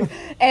good context.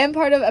 And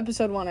part of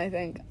episode 1, I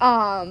think.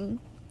 What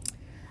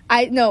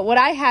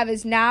I have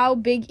is now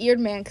Big-Eared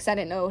Man, because I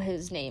didn't know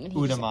his name. And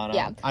Udamana.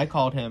 Yeah. I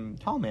called him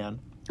Tall Man.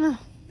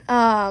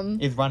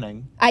 Is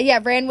running.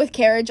 Ran with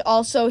carriage.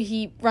 Also,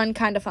 he run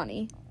kind of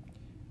funny.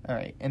 All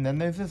right, and then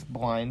there's this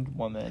blind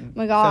woman. Oh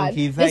my god, so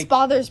he's this like,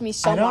 bothers me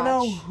so much. I don't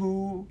know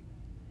who...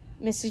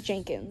 Mrs.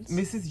 Jenkins.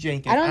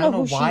 I don't know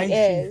who why she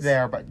is. She's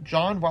there, but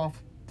John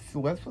Rolfe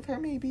lives with her,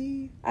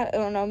 maybe? I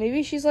don't know.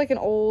 Maybe she's, like, an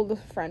old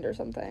friend or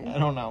something. I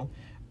don't know.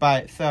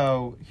 But,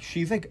 so,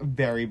 she's, like,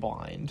 very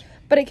blind.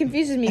 But it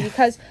confuses me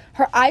because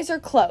her eyes are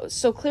closed,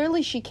 so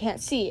clearly she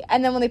can't see.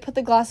 And then when they put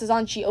the glasses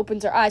on, she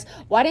opens her eyes.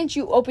 Why didn't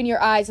you open your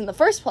eyes in the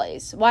first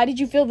place? Why did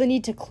you feel the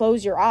need to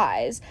close your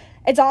eyes?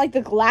 It's not like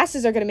the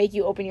glasses are going to make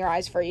you open your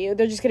eyes for you.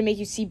 They're just going to make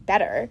you see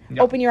better.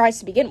 Yeah. Open your eyes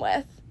to begin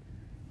with.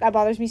 That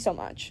bothers me so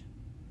much.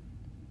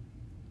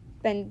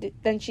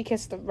 Then she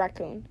kissed the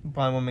raccoon.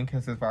 Blind woman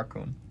kisses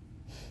raccoon.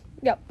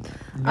 Yep.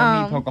 You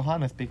won't meet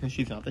Pocahontas because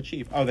she's not the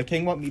chief. Oh, the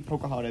king won't meet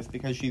Pocahontas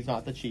because she's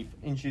not the chief.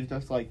 And she's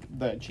just, like,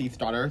 the chief's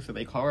daughter, so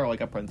they call her,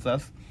 like, a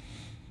princess.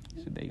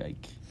 So they, like...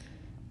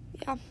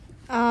 Yeah.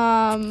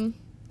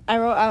 I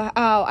wrote,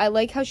 I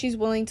like how she's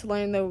willing to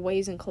learn their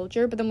ways and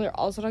culture, but then we were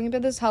also talking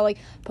about this, how, like,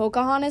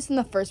 Pocahontas in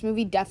the first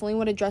movie definitely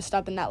would have dressed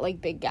up in that,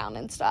 like, big gown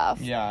and stuff.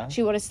 Yeah.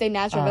 She would have stayed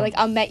natural, but, like,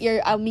 I'll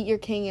meet your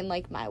king in,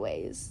 like, my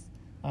ways.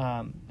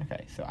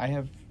 Okay, so I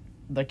have...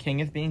 The king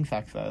is being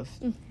sexist.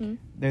 Mm-hmm.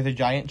 There's a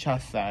giant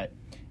chess set,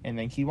 and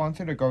then he wants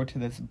her to go to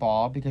this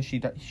ball because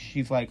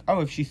she's like, oh,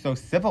 if she's so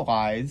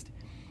civilized,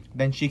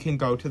 then she can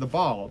go to the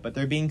ball. But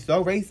they're being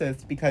so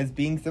racist because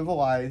being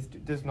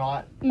civilized does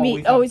not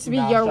always be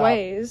your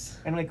ways.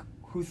 And, like,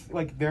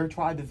 their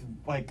tribe is,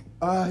 like,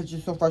 it's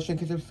just so frustrating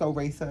because they're so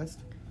racist.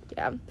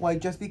 Yeah. Like,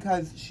 just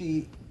because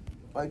she,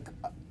 like,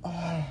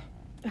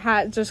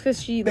 just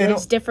because she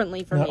lives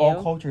differently from you.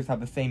 All cultures have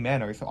the same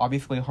manners, so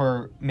obviously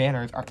her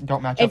manners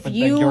don't match up with the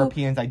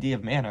Europeans' idea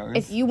of manners.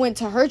 If you went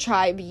to her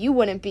tribe, you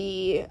wouldn't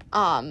be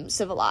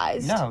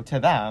civilized. No, to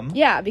them.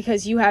 Yeah,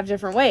 because you have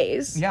different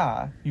ways.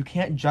 Yeah, you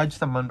can't judge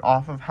someone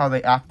off of how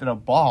they act at a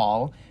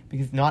ball,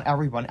 because not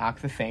everyone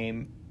acts the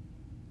same,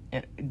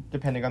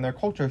 depending on their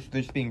culture, so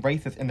they're just being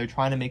racist, and they're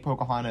trying to make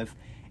Pocahontas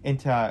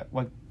into,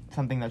 like,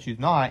 something that she's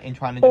not, and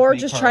trying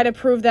to try to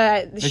prove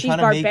that she's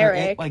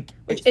barbaric,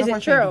 which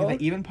isn't true. They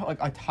even put, like,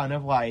 a ton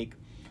of, like,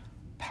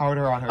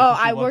 powder on her.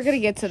 Oh, we're gonna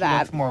get to that. She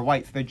looks more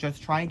white, so they're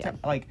just trying to,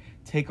 like,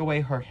 take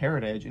away her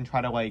heritage and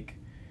try to, like,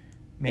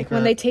 make her...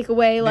 When they take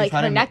away, like,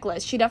 her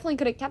necklace. She definitely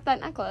could have kept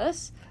that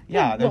necklace.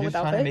 Yeah, they're just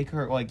trying to make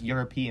her, like,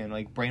 European,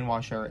 like,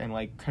 brainwash her and,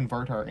 like,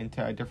 convert her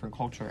into a different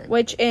culture.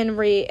 Which, in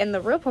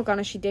the real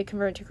Pocahontas, she did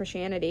convert to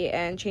Christianity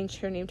and changed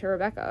her name to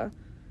Rebecca.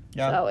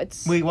 Yeah,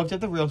 so we looked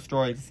at the real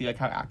story to see, like,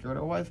 how accurate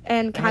it was.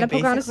 And kind of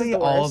Pocahontas is the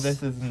worst. All of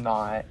this is she's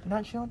not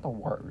the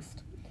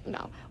worst.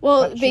 No.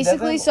 Well,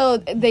 basically, so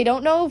they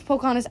don't know if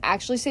Pocahontas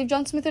actually saved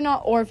John Smith or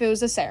not, or if it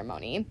was a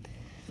ceremony.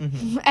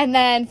 And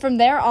then from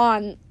there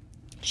on,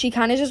 she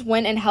kind of just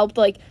went and helped,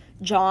 like,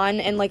 John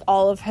and, like,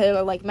 all of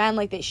her, like, men.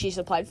 Like, she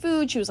supplied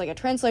food. She was, like, a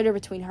translator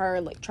between her,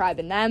 like, tribe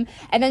and them.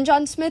 And then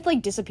John Smith,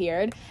 like,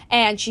 disappeared.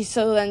 And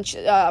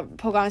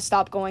Pocahontas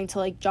stopped going to,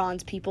 like,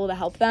 John's people to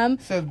help them.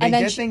 So they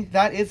did think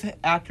that is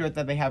accurate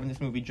that they have in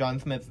this movie. John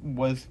Smith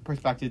was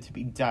suspected to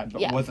be dead,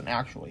 but wasn't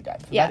actually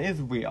dead. So that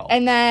is real.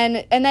 And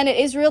then it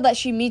is real that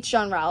she meets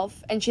John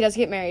Ralph, and she does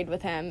get married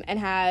with him, and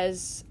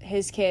has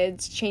his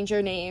kids, change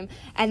her name.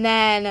 And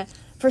then...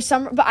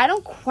 but I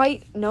don't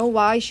quite know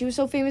why she was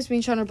so famous. Me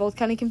and Sean are both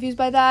kind of confused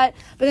by that.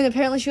 But then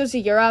apparently she goes to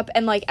Europe,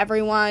 and, like,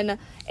 everyone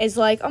is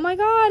like, oh my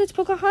god, it's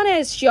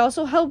Pocahontas. She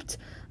also helped,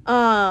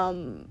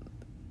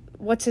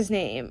 what's his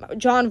name?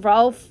 John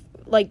Ralph,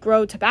 like,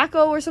 grow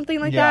tobacco or something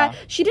like that.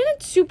 She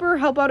didn't super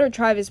help out her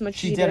tribe as much as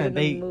she did in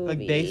the movie.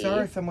 Like, they saw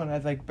her as someone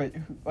as, like, but,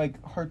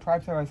 like, her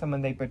tribe saw her as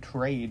someone they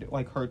betrayed,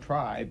 like, her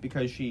tribe,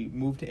 because she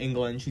moved to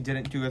England. She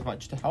didn't do as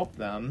much to help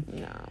them.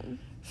 No.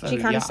 So, she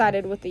kind of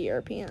sided with the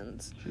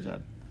Europeans. She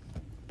did.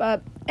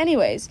 But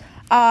anyways,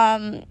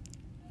 I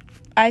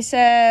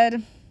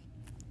said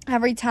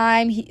every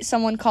time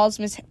someone calls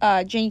Miss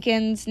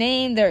Jenkins'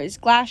 name, there is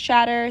glass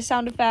shatter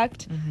sound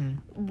effect.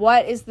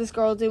 What is this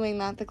girl doing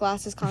that the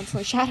glass is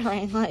constantly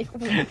shattering? Like,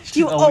 do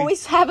you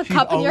always have a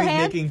cup in your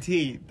hand? She's always making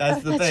tea.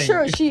 That's the thing.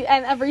 That's true.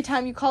 And every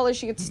time you call her,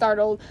 she gets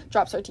startled,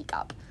 drops her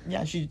teacup.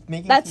 Yeah, she's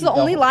making That's tea the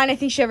only line I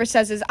think she ever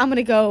says is, I'm going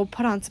to go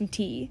put on some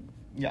tea.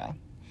 Yeah.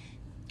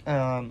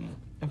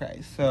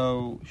 Okay,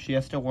 so she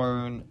has to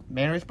learn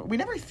manners, but we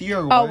never see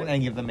her learn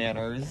any of the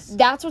manners.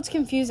 That's what's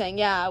confusing,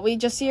 yeah. We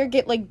just see her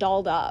get, like,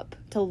 dolled up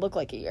to look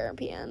like a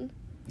European.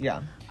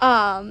 Yeah.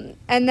 And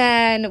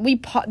then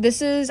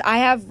this is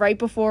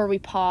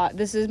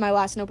my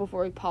last note before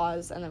we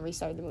pause and then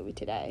restarted the movie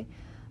today.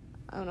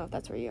 I don't know if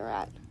that's where you're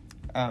at.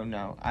 Oh,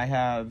 no.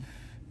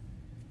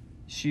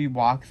 She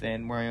walks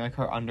in wearing, like,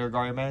 her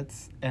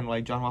undergarments, and,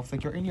 like, John Ralph's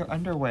like, you're in your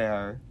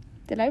underwear.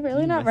 Did I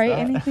really not write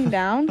anything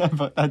down?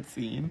 About that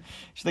scene.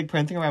 She's, like,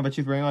 prancing around, but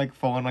she's wearing, like,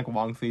 full-on, like,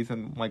 long sleeves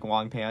and, like,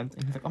 long pants.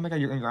 And he's like, oh my god,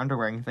 you're in your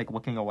underwear. And he's, like,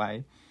 looking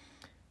away.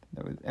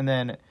 And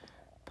then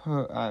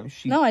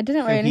she... No, I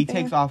didn't write anything.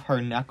 He takes off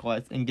her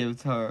necklace and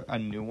gives her a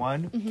new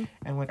one.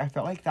 And, like, I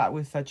felt like that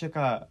was such, like,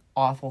 a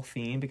awful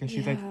scene because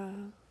she's, like,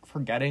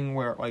 forgetting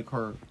where, like,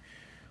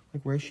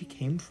 where she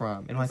came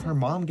from. And, like, her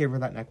mom gave her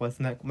that necklace,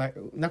 and that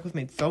necklace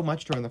made so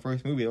much to her in the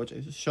first movie, which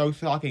is so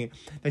shocking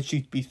that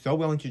she'd be so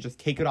willing to just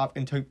take it off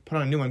and put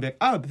on a new one and be like,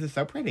 oh, this is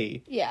so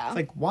pretty. Yeah. It's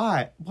like,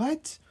 what?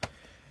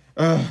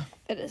 Ugh.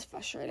 It is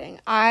frustrating.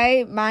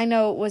 My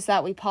note was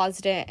that we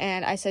paused it,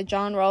 and I said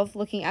John Ralph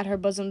looking at her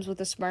bosoms with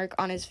a smirk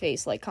on his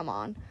face, like, come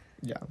on.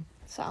 Yeah.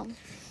 So.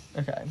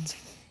 Okay.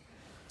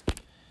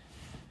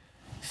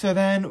 So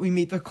then we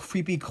meet the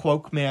creepy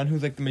cloak man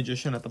who's, like, the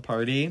magician at the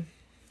party.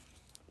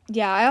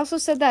 Yeah, I also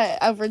said that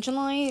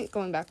originally,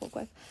 going back real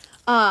quick,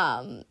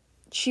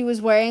 she was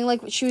wearing,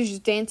 like, she was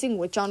just dancing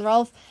with John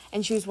Ralph,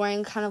 and she was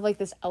wearing kind of, like,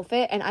 this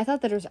outfit, and I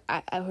thought that it was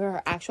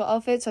her actual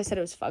outfit, so I said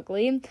it was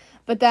fugly,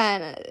 but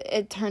then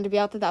it turned to be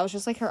out that was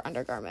just, like, her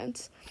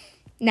undergarments.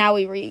 Now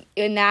we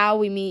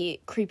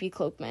meet Creepy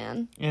Cloak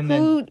Man. And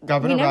then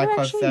Governor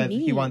Radcliffe said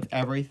he wants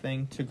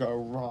everything to go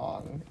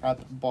wrong at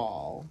the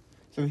ball.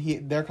 So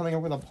they're coming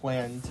up with a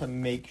plan to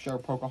make sure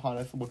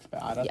Pocahontas looks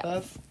bad at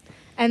this.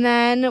 And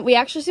then we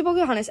actually see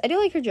Pocahontas. I do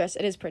like her dress.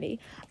 It is pretty.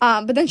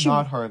 But then she...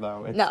 Not her,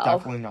 though. It's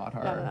definitely not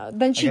her. No.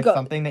 Then she goes...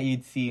 something that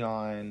you'd see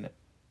on...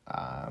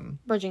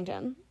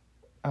 Bridgerton.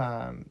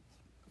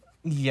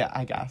 Yeah,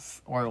 I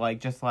guess. Or, like,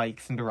 just, like,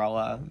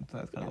 Cinderella.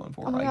 That's kind of going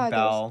for. Oh like, God,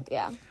 Belle.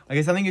 Yeah. Like,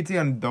 it's something you'd see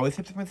on those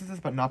types of princesses,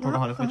 but not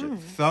Pocahontas, which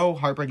is so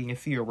heartbreaking to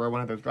see her wear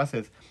one of those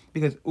dresses.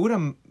 Because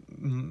Udame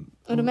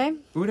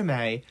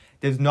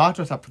does not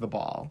dress up for the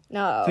ball.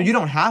 No. So you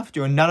don't have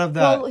to, and none of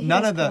the...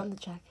 none of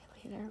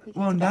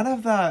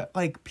the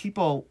like,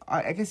 people...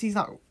 I guess he's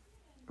not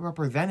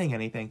representing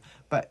anything,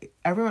 but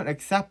everyone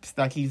accepts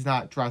that he's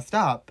not dressed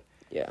up.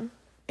 Yeah.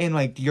 In,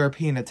 like,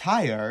 European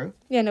attire.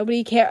 Yeah,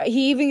 nobody cares.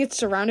 He even gets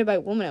surrounded by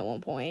women at one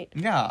point.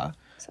 Yeah.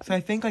 So I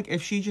think, like,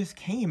 if she just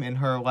came in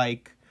her,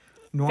 like,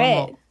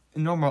 normal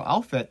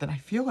outfit, then I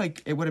feel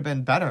like it would have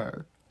been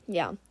better.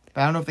 Yeah.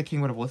 But I don't know if the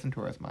king would have listened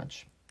to her as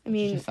much. I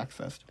mean... She's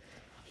sexist.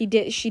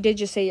 She did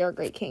just say you're a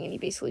great king, and he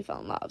basically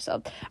fell in love. So,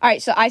 all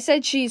right. So I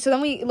said so then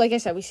we, like I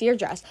said, we see her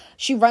dress.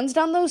 She runs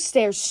down those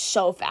stairs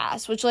so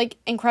fast, which, like,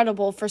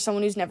 incredible for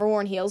someone who's never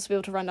worn heels to be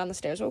able to run down the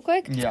stairs real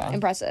quick. Yeah.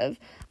 Impressive.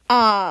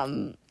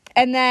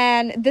 And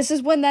then this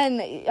is when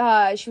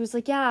she was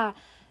like, yeah,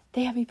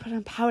 they have me put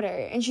on powder.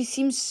 And she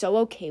seems so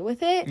okay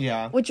with it.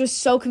 Yeah. Which was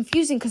so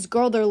confusing because,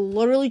 girl, they're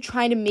literally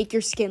trying to make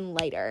your skin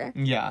lighter.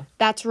 Yeah.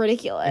 That's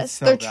ridiculous.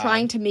 They're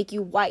trying to make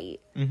you white.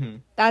 Mm-hmm.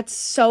 That's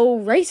so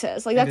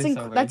racist. Like,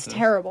 that's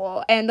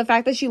terrible. And the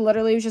fact that she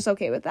literally was just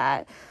okay with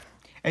that.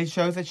 It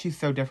shows that she's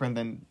so different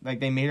than, like,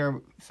 they made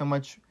her so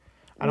much,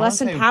 I don't less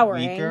want to say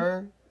empowering.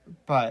 Weaker,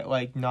 but,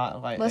 like,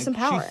 not, like, less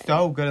empowering. She's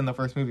so good in the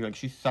first movie. Like,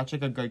 she's such,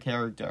 like, a good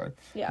character.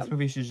 Yeah. This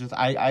movie, she's just,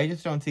 I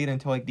just don't see it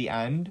until, like, the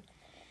end.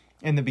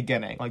 In the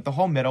beginning, like, the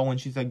whole middle when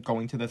she's, like,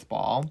 going to this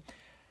ball,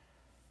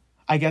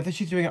 I get that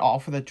she's doing it all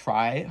for her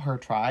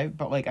tribe,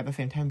 but, like, at the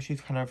same time, she's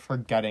kind of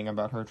forgetting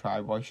about her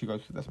tribe while she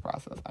goes through this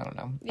process. I don't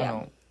know.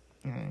 Yeah.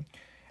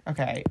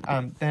 Okay,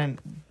 then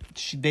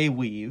they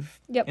leave.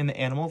 Yep. And the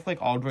animals,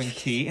 like, all drink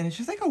tea, and it's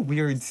just, like, a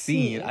weird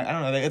scene. I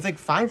don't know. It's, like,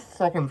 5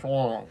 seconds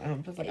long. And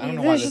I'm just, like, I don't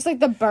know why There's just, like,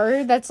 the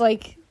bird that's,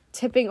 like,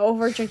 tipping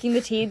over, drinking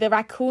the tea. The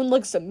raccoon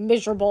looks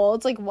miserable.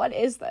 It's like, what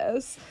is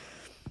this?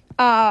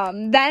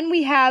 Then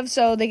we have,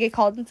 so they get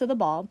called into the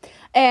ball,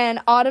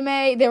 and Autumn,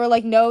 they were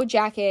like, no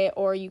jacket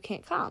or you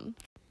can't come.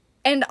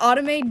 And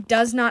Autumn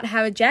does not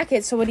have a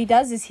jacket, so what he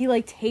does is he,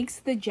 like, takes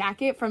the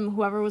jacket from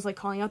whoever was, like,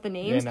 calling out the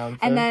names,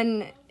 and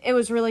then it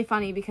was really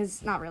funny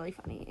because, not really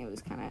funny, it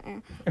was kind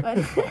of, but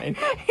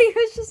he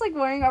was just, like,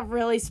 wearing a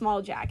really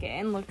small jacket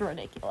and looked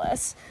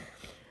ridiculous.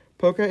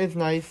 Poca is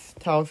nice,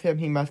 tells him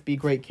he must be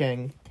great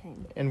king.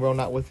 And will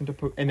not listen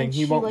to and then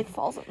he won't. Like,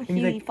 falls in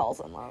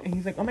love. And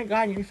he's like, "Oh my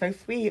god, you're so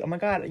sweet. Oh my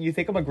god, you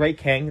think I'm a great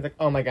king?" He's like,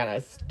 "Oh my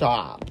god,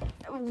 stop."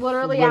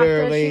 Literally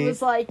after she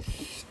was like,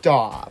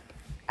 "Stop."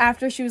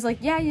 After she was like,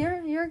 "Yeah,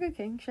 you're a good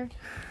king, sure."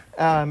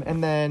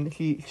 And then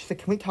she's like,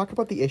 "Can we talk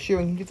about the issue?"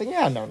 And he's like,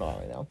 "Yeah, no,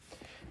 I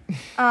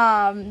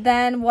know."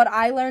 Then what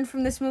I learned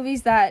from this movie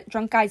is that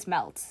drunk guys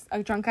melt.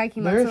 A drunk guy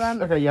came up to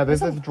them. Okay, yeah,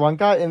 there's this drunk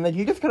guy, and then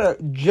he just kind of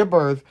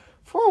gibbers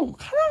for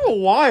kind of a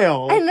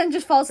while. And then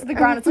just falls to the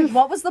ground. It's like,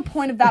 what was the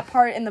point of that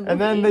part in the movie?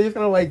 And then they just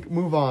kind of, like,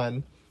 move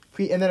on.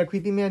 And then a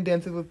creepy man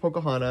dances with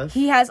Pocahontas.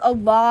 He has a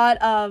lot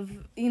of,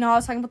 I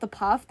was talking about the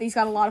puff. He's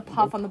got a lot of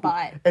puff on the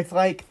butt. It's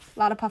like... A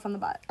lot of puff on the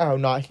butt. Oh,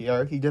 not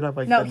here. He did have,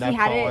 like, no, the neck he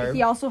had collar. it.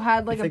 He also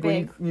had, like, it's a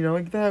big...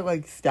 like that,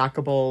 like,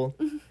 stackable...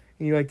 and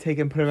you, like, take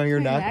it and put it on your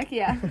neck.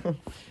 Yeah.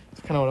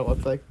 It's kind of what it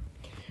looks like.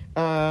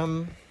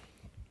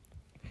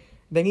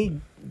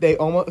 Then they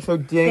almost... So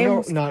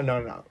Daniel...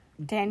 No.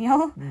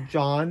 Daniel?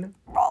 John...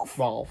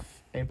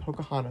 Rolfe. And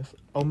Pocahontas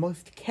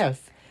almost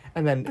kiss.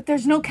 And then... But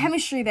there's no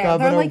chemistry there.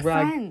 They're, like,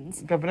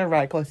 friends. Governor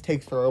Radcliffe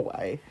takes her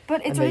away.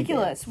 But it's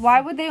ridiculous. Why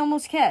would they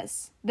almost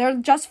kiss? They're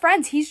just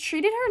friends. He's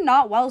treated her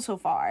not well so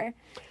far.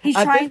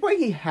 At this point,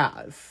 he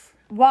has.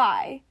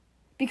 Why?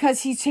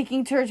 Because he's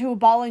taking her to a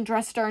ball and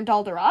dressed her and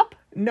dolled her up?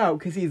 No,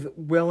 because he's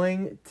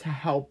willing to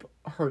help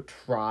her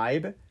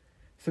tribe.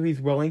 So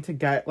he's willing to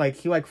get, like,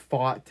 he, like,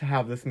 fought to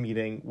have this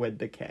meeting with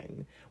the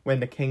king when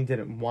the king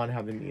didn't want to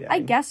have the meeting. I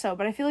guess so,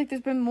 but I feel like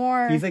there's been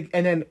more... He's, like,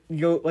 and then,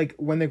 like,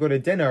 when they go to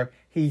dinner,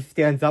 he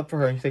stands up for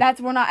her and he's like...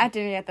 We're not at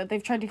dinner yet, though.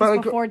 They've tried to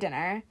kiss before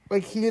dinner.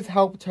 Like, he has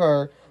helped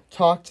her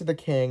talk to the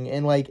king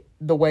and, like,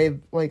 the way,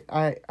 like,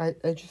 I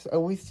just, at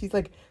least he's,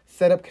 like,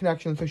 set up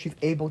connections so she's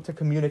able to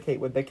communicate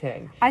with the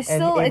king. It's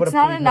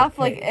not enough,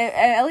 like,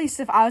 at least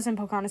if I was in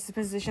Pocahontas'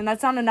 position,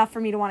 that's not enough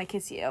for me to want to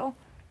kiss you.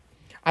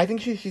 I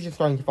think she's just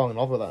starting to fall in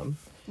love with him.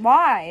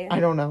 Why? I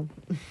don't know.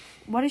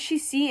 What does she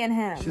see in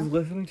him? She's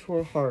listening to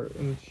her heart.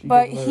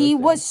 But he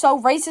was so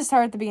racist to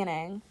her at the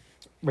beginning.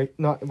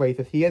 Not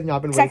racist. He has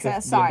not been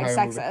sexist.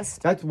 Sexist. Movie.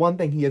 That's one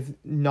thing. He has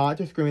not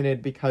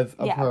discriminated because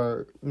of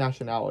her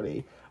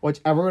nationality, which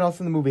everyone else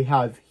in the movie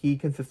has. He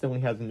consistently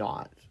has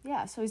not.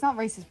 Yeah, so he's not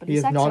racist, but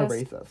he's sexist. He is not a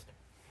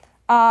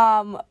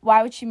racist.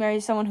 Why would she marry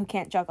someone who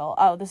can't juggle?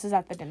 Oh, this is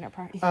at the dinner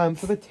party. So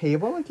the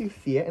table, like, you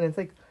see it, and it's,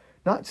 like,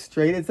 not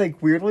straight. It's, like,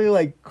 weirdly,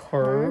 like,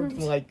 curved.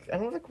 And, like, I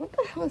was like, what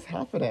the hell is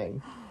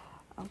happening?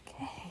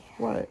 Okay.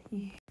 What?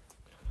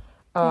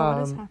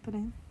 What is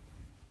happening?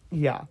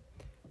 Yeah.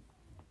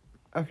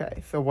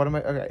 Okay, so what am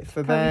I... Okay,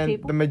 so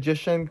then the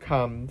magician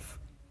comes,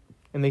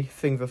 and he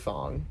sings a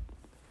song.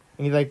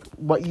 And he's like,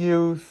 what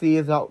you see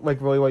is not, like,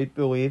 really what you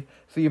believe.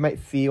 So you might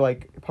see,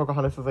 like,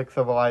 Pocahontas is, like,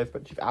 civilized,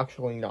 but she's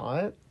actually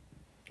not.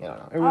 I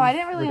don't know. I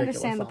didn't really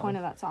understand the point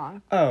of that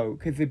song. Oh,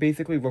 because they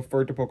basically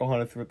referred to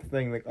Pocahontas with the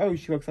thing, like, oh,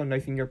 she looks so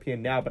nice and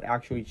European now, but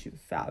actually she's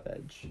a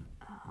savage.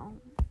 Oh.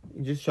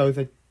 It just shows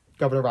that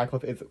Governor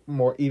Radcliffe is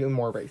even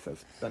more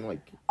racist than, like...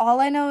 All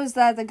I know is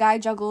that the guy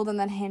juggled and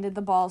then handed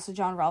the balls to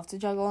John Rolfe to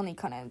juggle, and he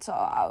couldn't. So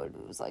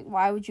it was like,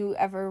 why would you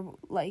ever,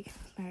 like,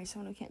 marry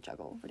someone who can't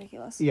juggle?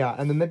 Ridiculous. Yeah,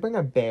 and then they bring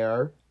a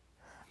bear.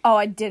 Oh,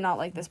 I did not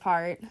like this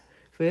part. So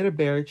they had a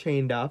bear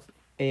chained up,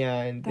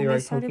 and they were,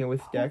 like, poking it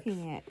with sticks.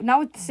 Not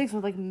with sticks,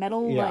 with, like,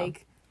 metal,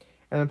 like...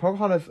 And then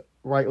Pocahontas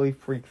rightly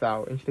freaks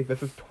out, and she's like,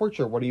 this is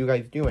torture. What are you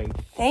guys doing?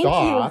 Thank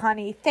you,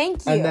 honey.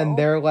 Thank you. And then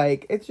they're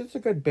like, it's just a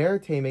good bear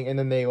taming, and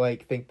then they,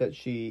 like, think that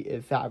she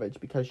is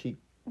savage because she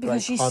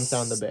calms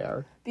down the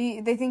bear.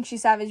 They think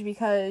she's savage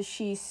because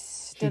she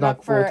stood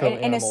up for an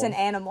innocent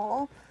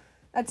animal.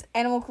 That's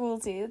animal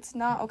cruelty. It's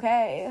not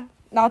okay.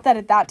 Not that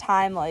at that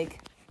time, like,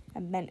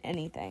 it meant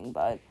anything,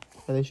 but...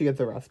 And then she gets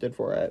arrested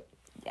for it.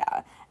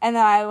 Yeah. And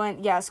then I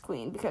went, yes,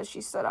 queen, because she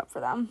stood up for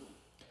them.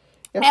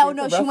 Yeah, oh,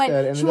 no, she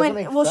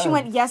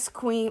went, yes,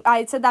 queen.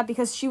 I said that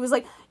because she was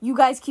like, you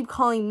guys keep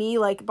calling me,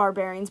 like,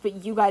 barbarians,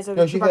 but you guys are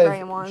the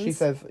barbarian ones. She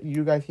says,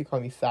 you guys keep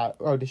calling me savage.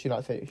 Oh, did she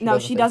not say? No,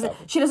 she doesn't.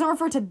 She doesn't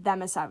refer to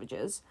them as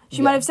savages.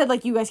 She might have said,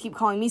 like, you guys keep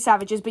calling me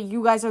savages, but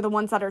you guys are the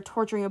ones that are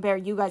torturing a bear.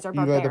 You guys are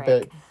barbaric. You are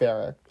the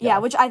bear. Yeah,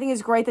 which I think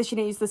is great that she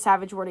didn't use the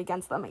savage word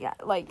against them again,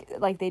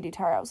 like they do to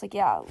her. I was like,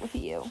 yeah, look at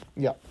you.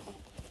 Yeah.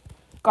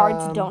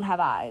 Guards don't have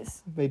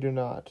eyes. They do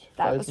not.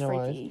 That Guards was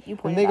freaky. eyes. You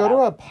pointed And they that go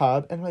to out. a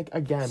pub, and, like,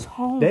 again,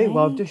 So they many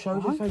love to show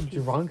just, drunk like,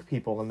 people. drunk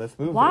people in this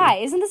movie. Why?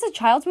 Isn't this a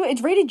child's movie?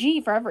 It's rated G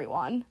for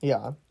everyone.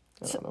 Yeah.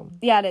 I don't know.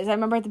 Yeah, it is. I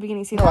remember at the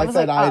beginning scene. No, I was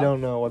said like, I oh.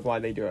 don't know why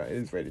they do it.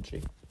 It's rated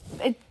G.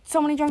 It's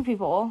so many drunk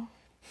people.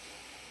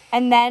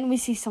 And then we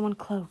see someone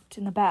cloaked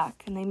in the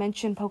back, and they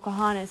mention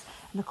Pocahontas,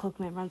 and the cloak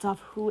man runs off.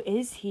 Who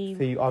is he?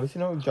 So you obviously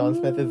know John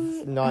Smith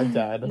is not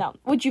dead. No,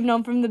 which you've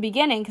known from the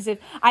beginning, because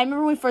I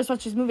remember when we first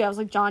watched this movie, I was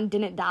like, John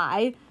didn't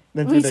die.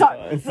 That's I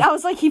ridiculous.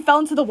 was like, he fell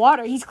into the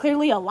water. He's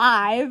clearly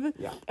alive.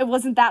 Yeah. It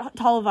wasn't that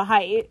tall of a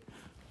height.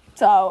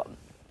 So,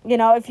 you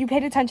know, if you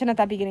paid attention at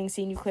that beginning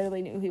scene, you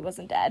clearly knew he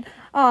wasn't dead.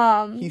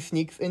 He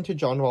sneaks into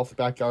John Rolfe's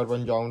backyard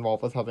when John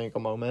Rolfe is having a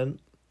moment.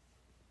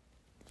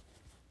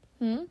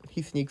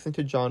 He sneaks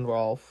into John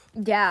Rolfe.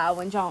 Yeah,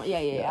 when John...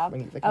 Yeah.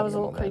 when he's, like, That was a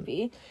having little moment.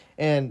 creepy.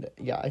 And,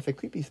 yeah, I said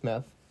creepy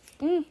Smith.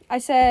 I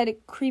said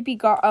creepy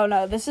guard. Oh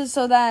no, this is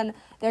so then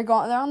they're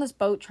on this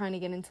boat trying to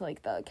get into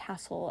like the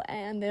castle,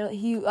 and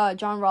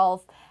John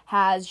Rolfe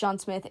has John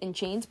Smith in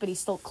chains, but he's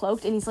still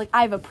cloaked, and he's like,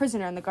 I have a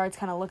prisoner, and the guards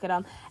kind of look at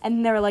him,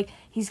 and they're like,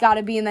 he's got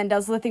to be, and then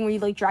does the thing where you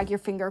like drag your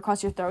finger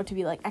across your throat to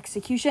be like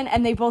execution,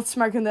 and they both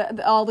smirk, and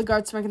all the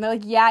guards smirk, and they're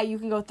like, yeah, you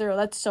can go through.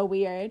 That's so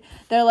weird.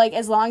 They're like,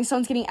 as long as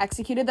someone's getting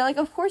executed, they're like,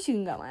 of course you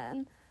can go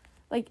in.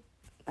 Like,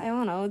 I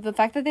don't know, the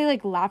fact that they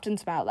like laughed and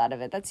smiled out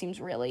of it, that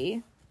seems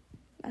really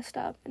messed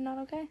up and not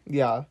okay.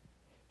 Yeah.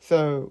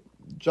 So,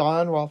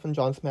 John Rolfe and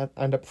John Smith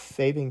end up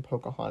saving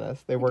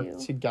Pocahontas. They work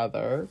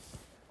together.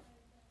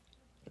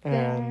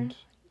 And...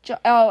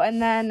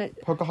 and then...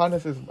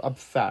 Pocahontas is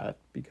upset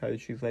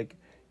because she's like,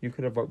 you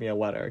could have wrote me a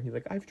letter. He's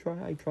like, I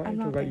tried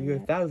to write you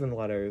 1,000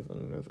 letters.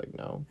 And I was like,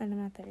 no. I'm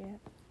not there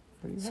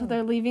yet. So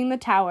they're leaving the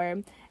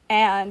tower,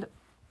 and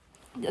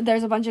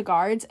there's a bunch of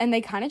guards, and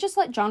they kind of just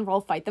let John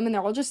Rolfe fight them, and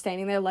they're all just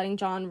standing there letting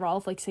John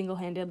Rolfe like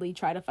single-handedly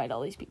try to fight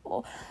all these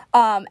people.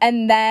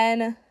 And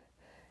then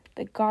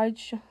the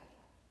guards...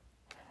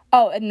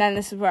 and then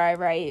this is where I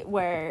write,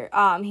 where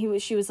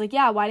she was like,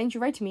 yeah, why didn't you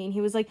write to me? And he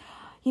was like,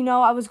 you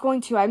know, I was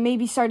going to. I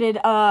maybe started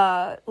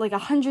like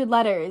 100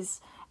 letters,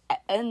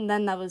 and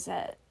then that was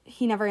it.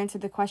 He never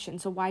answered the question,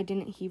 so why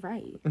didn't he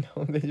write?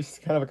 No, they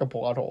just kind of like a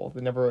plot hole.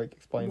 They never like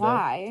explained it.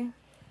 Why?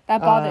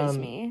 That bothers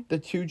me. The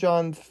two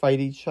Johns fight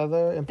each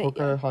other, and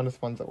Pocahontas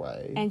runs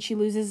away. And she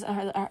loses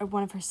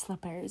one of her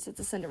slippers. It's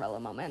a Cinderella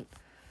moment.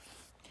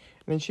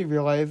 And then she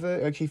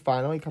realizes, like, she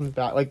finally comes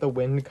back. Like, the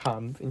wind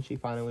comes, and she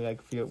finally,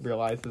 like,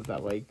 realizes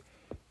that, like,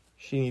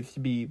 she needs to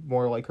be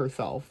more like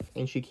herself,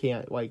 and she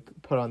can't, like,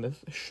 put on this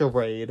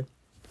charade.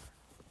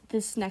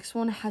 This next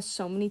one has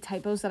so many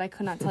typos that I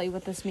could not tell you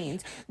what this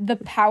means. The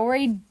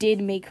Powerade did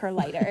make her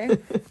lighter.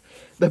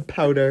 The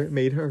powder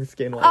made her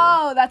skin lighter.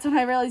 Oh, that's when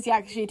I realized,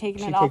 yeah, because she had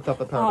taken it off. She takes off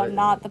the Powerade. Oh,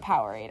 not the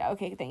Powerade.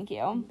 Okay, thank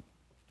you.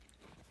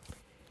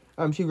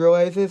 She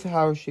realizes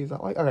how she's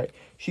not like, okay,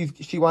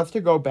 she wants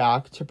to go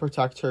back to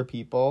protect her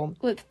people.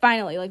 Look,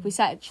 finally, like we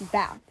said, she's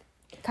back.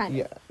 Kind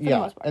of.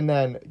 Yeah. And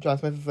then John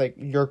Smith is like,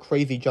 you're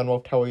crazy. John will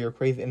tell her you're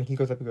crazy. And he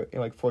goes up and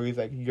like, for he's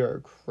like,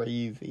 you're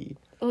crazy.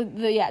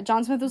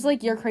 John Smith was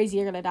like, you're crazy,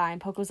 you're gonna die. And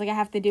Poca was like, I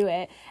have to do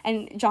it.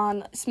 And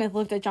John Smith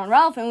looked at John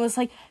Rolfe and was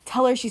like,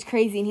 tell her she's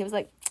crazy. And he was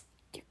like,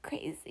 you're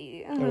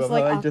crazy. And it was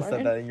like, I just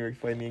said that and you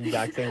explained the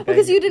exact same thing.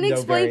 Because you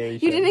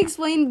didn't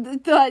explain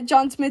that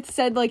John Smith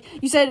said, like,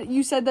 you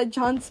said that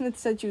John Smith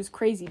said she was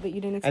crazy, but you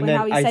didn't explain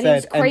how he said he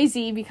was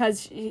crazy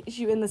because she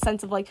in the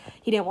sense of, like,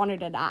 he didn't want her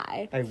to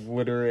die. I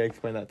literally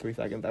explained that 3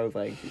 seconds. I was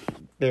like,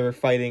 they were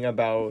fighting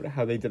about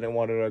how they didn't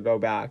want her to go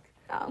back.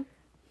 Oh.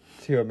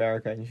 To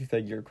America, and she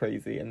said you're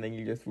crazy, and then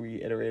you just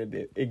reiterated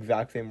the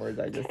exact same words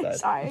I just said.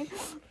 Sorry.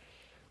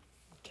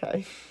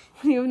 Okay.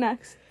 What do you have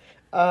next?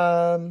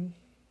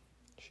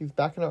 She's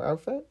back in her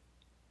outfit?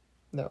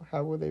 No,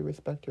 how will they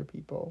respect her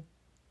people?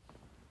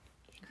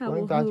 She's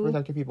going back to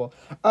protect her people.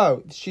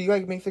 Oh, she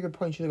like makes a good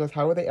point. She goes,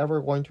 how are they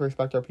ever going to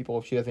respect our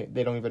people if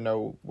they don't even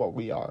know what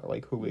we are,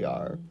 like who we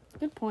are?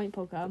 Good point,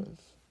 Poca.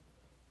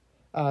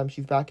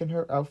 She's back in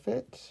her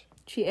outfit.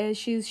 She is.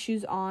 She's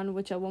shoes on,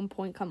 which at one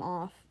point come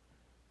off.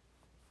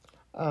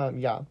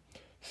 Yeah.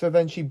 So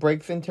then she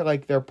breaks into,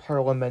 like, their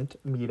parliament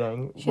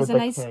meeting with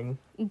the king.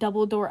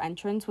 Double door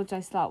entrance, which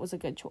I thought was a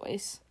good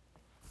choice.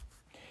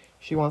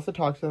 She wants to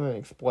talk to them and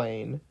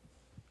explain.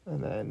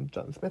 And then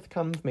John Smith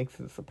comes, makes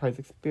a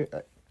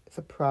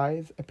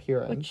surprise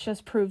appearance. Which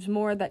just proves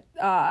more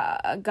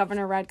that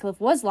Governor Radcliffe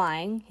was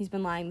lying. He's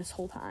been lying this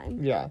whole time.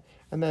 Yeah.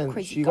 And then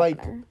Crazy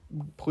governor.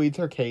 like, pleads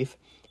her case.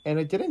 And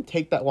it didn't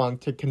take that long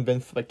to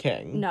convince the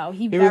king. No,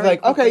 he was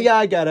like, okay, yeah,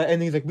 I get it. And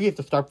he's like, we have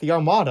to start the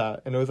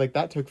Armada. And it was like,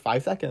 that took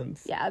 5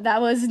 seconds. Yeah, that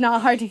was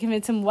not hard to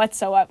convince him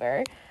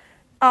whatsoever.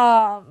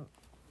 And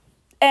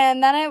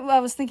then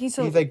I was thinking,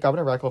 so... He's like,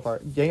 Governor Radcliffe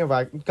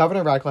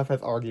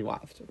has already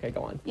left. Okay,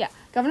 go on. Yeah,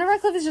 Governor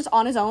Radcliffe is just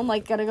on his own,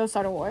 like, gotta go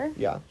start a war.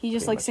 Yeah. He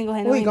just, like,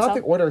 single-handedly Well, he got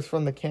the orders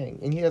from the king.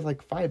 And he has,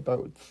 like, 5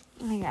 boats.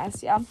 I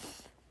guess, yeah.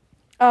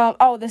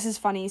 This is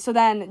funny. So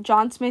then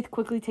John Smith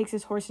quickly takes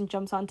his horse and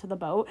jumps onto the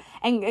boat.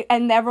 And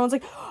everyone's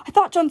like, I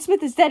thought John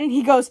Smith is dead. And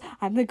he goes,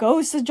 I'm the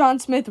ghost of John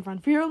Smith. Run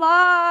for your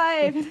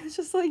life. And it's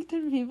just like,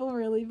 did people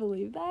really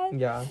believe that?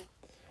 Yeah.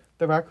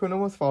 The raccoon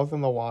almost falls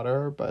in the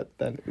water, but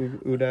then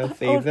Uda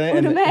saves it.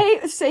 Uda May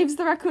saves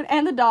the raccoon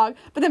and the dog,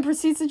 but then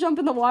proceeds to jump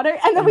in the water.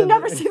 And then we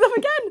never see them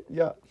again.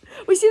 Yeah.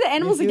 We see the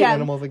animals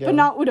again, but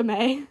not Uda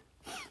May.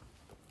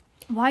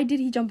 Why did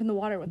he jump in the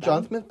water with them?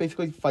 John Smith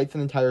basically fights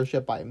an entire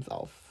ship by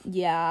himself.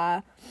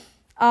 Yeah.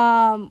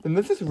 And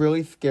this is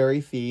really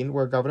scary scene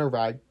where Governor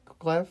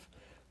Radcliffe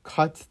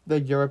cuts the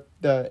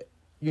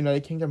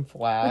United Kingdom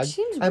flag. Which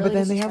seems really but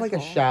then they have like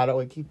a shadow,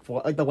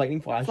 like the lightning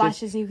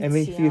flashes, and you can and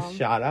we see see his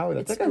shadow.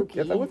 It's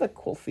spooky. That was a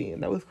cool scene.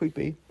 That was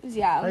creepy.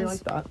 Yeah, I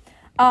like that.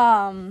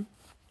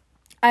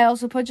 I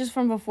also put just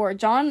from before,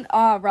 John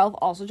Ralph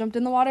also jumped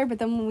in the water, but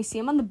then when we see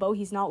him on the boat,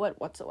 he's not wet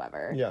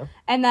whatsoever. Yeah.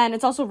 And then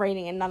it's also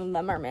raining, and none of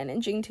them are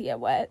managing to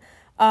get wet.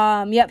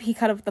 Yep, he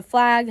cut off the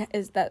flag.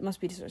 That must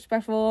be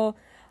disrespectful.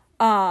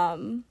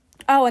 And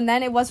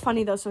then it was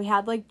funny, though. So he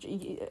had, like,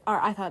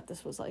 I thought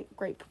this was, like,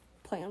 great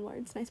play on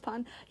words. Nice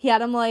pun. He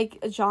had him,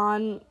 like,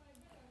 John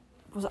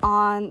Smith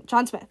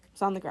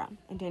was on the ground,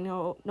 and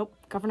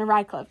Governor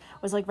Radcliffe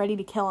was, like, ready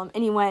to kill him,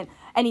 and he went,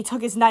 and he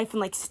took his knife and,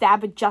 like,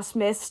 stabbed it, just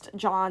missed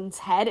John's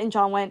head, and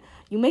John went,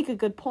 you make a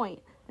good point.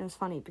 And it was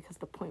funny, because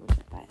the point was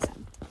by his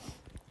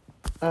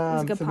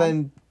head.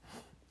 Then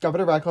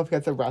Governor Radcliffe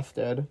gets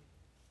arrested.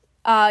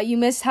 You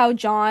missed how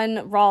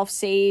John Rolfe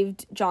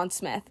saved John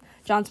Smith.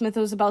 John Smith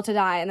was about to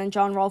die, and then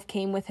John Rolfe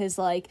came with his,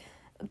 like,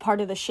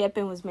 part of the ship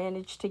and was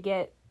managed to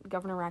get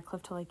Governor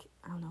Radcliffe to, like,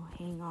 I don't know,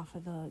 hang off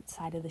of the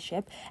side of the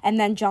ship. And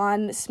then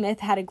John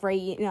Smith had a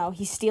great,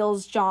 he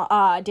steals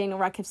Daniel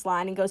Radcliffe's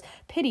line and goes,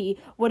 pity,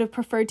 would have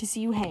preferred to see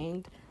you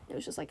hanged. It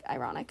was just, like,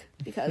 ironic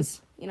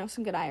because,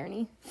 some good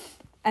irony.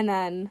 And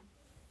then,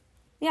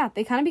 yeah,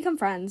 they kind of become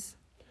friends,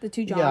 the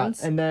two Johns.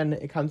 Yeah, and then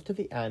it comes to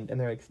the end, and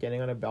they're, like, standing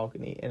on a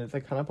balcony, and it's,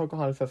 like, kind of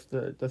Pocahontas has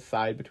to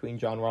decide between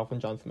John Rolfe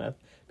and John Smith,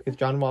 because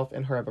John Rolfe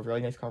and her have a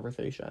really nice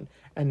conversation.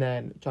 And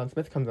then John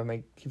Smith comes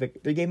in, he's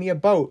like, they gave me a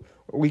boat.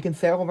 We can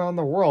sail around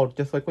the world,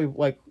 just like we,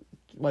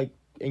 and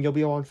you'll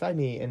be alongside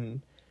me.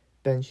 And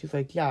then she's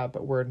like, yeah,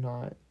 but we're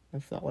not.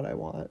 That's not what I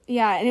want.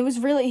 Yeah, and it was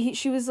really,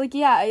 she was like,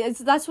 yeah,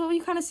 that's what we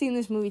kind of see in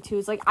this movie, too.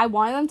 It's like, I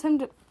wanted them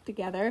to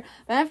together.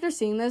 But after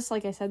seeing this,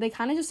 like I said, they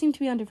kind of just seem to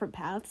be on different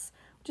paths.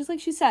 Just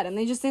like she said, and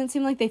they just didn't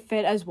seem like they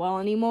fit as well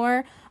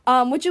anymore.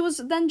 Which it was,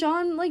 then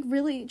John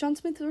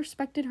Smith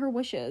respected her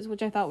wishes,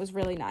 which I thought was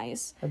really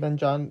nice. And then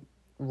John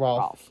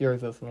Rolfe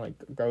hears this and, like,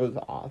 goes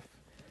off.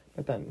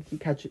 But then she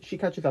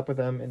catches up with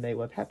him, and they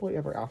live happily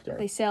ever after.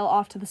 They sail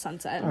off to the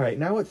sunset. All right,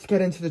 now let's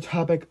get into the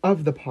topic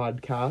of the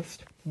podcast.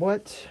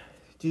 What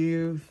do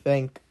you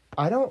think?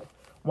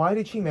 Why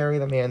did she marry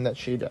the man that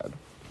she did?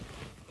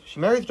 She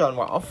marries John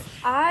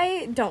Rolfe.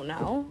 I don't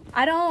know.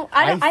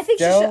 I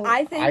think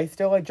I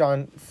still like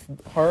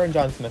her and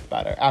John Smith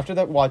better.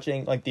 After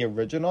watching, like, the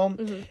original,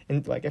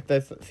 and, like, if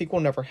the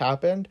sequel never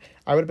happened,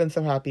 I would have been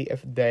so happy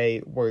if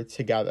they were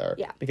together.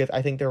 Yeah. Because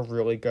I think they're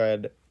really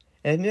good.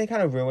 And I think they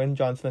kind of ruined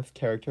John Smith's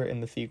character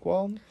in the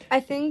sequel. I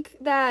think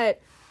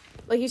that,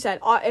 like you said,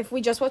 if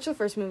we just watched the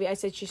first movie, I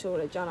said she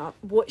should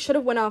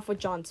have went off with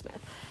John Smith.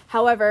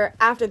 However,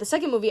 after the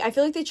second movie, I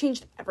feel like they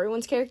changed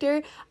everyone's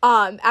character.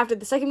 After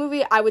the second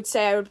movie, I would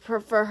say I would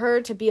prefer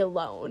her to be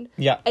alone.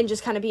 Yeah. And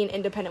just kind of be an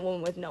independent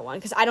woman with no one.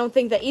 Because I don't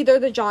think that either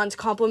of the Johns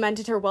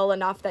complimented her well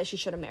enough that she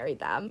should have married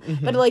them.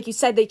 Mm-hmm. But like you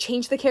said, they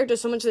changed the character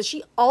so much that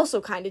she also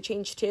kind of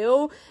changed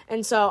too.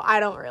 And so I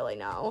don't really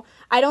know.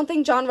 I don't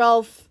think John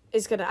Rolfe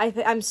is gonna,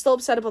 I'm still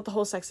upset about the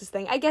whole sexist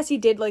thing. I guess he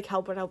did, like,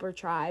 help her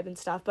tribe and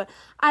stuff, but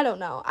I don't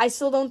know. I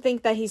still don't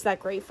think that he's that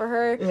great for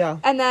her. Yeah.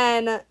 And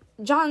then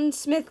John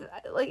Smith,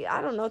 like,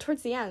 I don't know,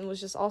 towards the end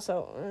was just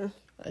also,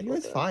 he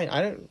was fine.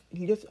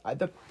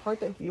 The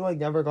part that he, like,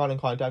 never got in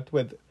contact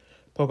with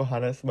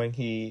Pocahontas when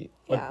he,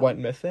 like, went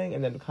missing,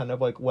 and then kind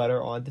of, like, led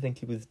her on to think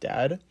he was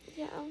dead.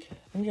 Yeah.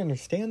 I can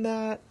understand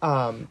that.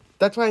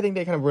 That's why I think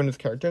they kind of ruined his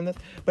character in this.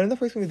 But in the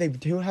first movie, they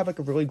do have, like,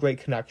 a really great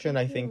connection.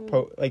 I think,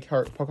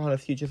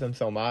 Pocahontas teaches him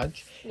so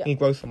much. Yeah. And he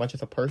grows so much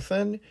as a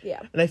person. Yeah.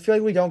 And I feel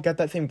like we don't get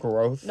that same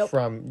growth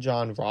from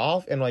John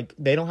Rolfe. And, like,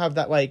 they don't have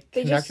that, like,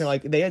 connection.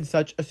 Like, they had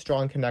such a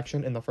strong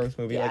connection in the first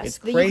movie. Yes, like, it's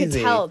crazy. You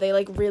could tell they,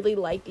 like, really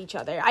liked each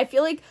other. I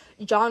feel like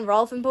John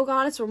Rolfe and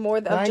Pocahontas were more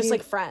of just,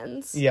 like,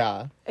 friends.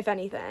 Yeah. If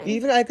anything.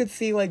 Even I could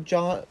see, like,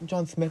 John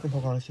Smith and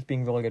Pocahontas just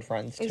being really good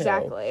friends, too.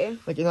 Exactly.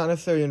 Like, not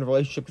necessarily in a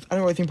relationship, because I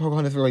don't really think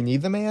Pocahontas really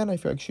needs a man. I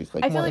feel like she's,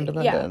 like, more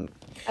independent.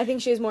 Yeah, I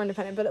think she's more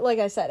independent. But like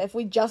I said, if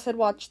we just had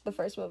watched the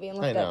first movie and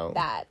looked at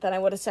that, then I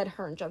would have said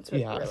her and John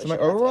Smith. Yeah, so my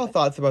overall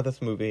thoughts about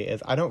this movie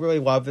is I don't really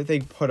love that they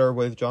put her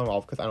with John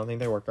Rolfe, because I don't think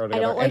they work out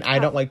together. I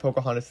don't like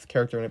Pocahontas'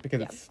 character in it,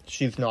 because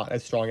she's not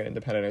as strong and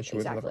independent as she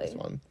was in the first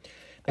one.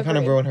 They kind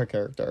of ruin her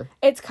character.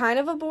 It's kind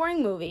of a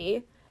boring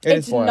movie.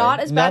 It's boring.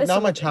 Not as bad as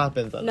not much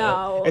happens in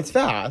it. It's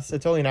fast.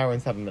 It's only an hour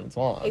and 7 minutes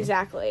long.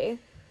 Exactly.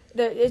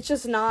 It's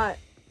just not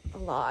a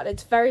lot.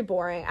 It's very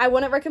boring. I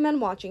wouldn't recommend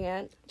watching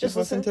it. Just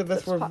listen to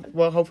this. pod.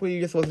 Well, hopefully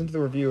you just listen to the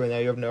review and now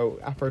you have no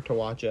effort to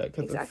watch it.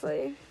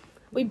 Exactly.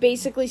 We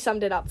basically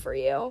summed it up for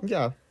you.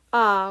 Yeah.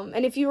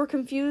 And if you were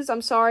confused,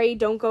 I'm sorry.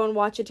 Don't go and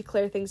watch it to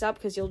clear things up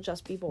because you'll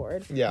just be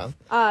bored. Yeah.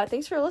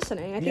 Thanks for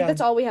listening. I think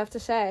that's all we have to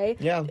say.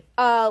 Yeah.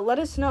 Let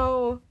us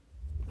know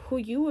who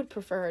you would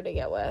prefer to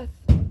get with.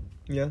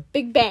 Yeah.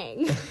 Big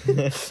bang.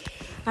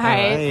 All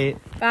right.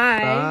 Bye.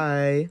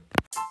 Bye.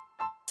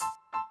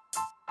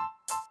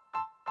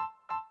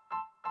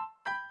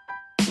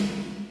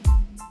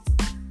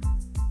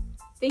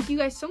 Thank you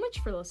guys so much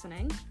for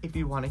listening. If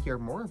you want to hear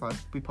more of us,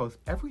 we post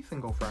every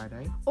single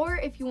Friday. Or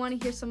if you want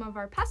to hear some of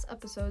our past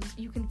episodes,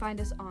 you can find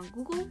us on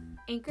Google,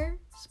 Anchor,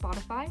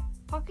 Spotify,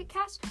 Pocket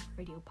Cast,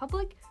 Radio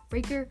Public,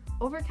 Breaker,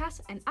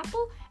 Overcast, and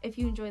Apple. If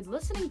you enjoyed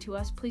listening to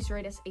us, please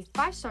rate us a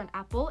 5-star on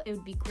Apple. It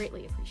would be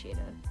greatly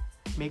appreciated.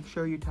 Make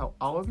sure you tell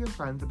all of your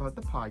friends about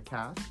the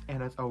podcast.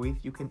 And as always,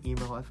 you can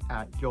email us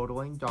at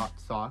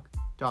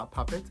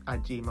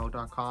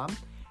yodeling.sock.puppets@gmail.com.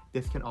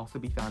 This can also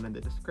be found in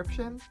the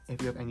description.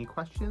 If you have any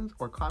questions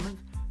or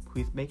comments,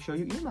 please make sure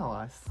you email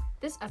us.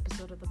 This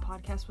episode of the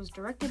podcast was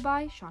directed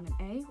by Sean and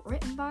A,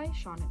 written by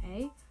Sean and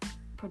A,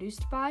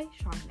 produced by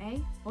Sean and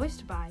A,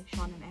 voiced by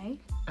Sean and A,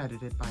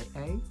 Edited by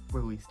A,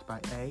 released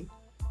by A,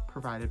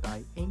 provided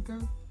by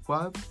Anchor,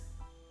 loved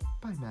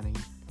by many.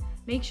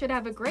 Make sure to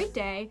have a great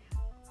day.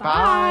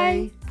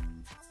 Bye.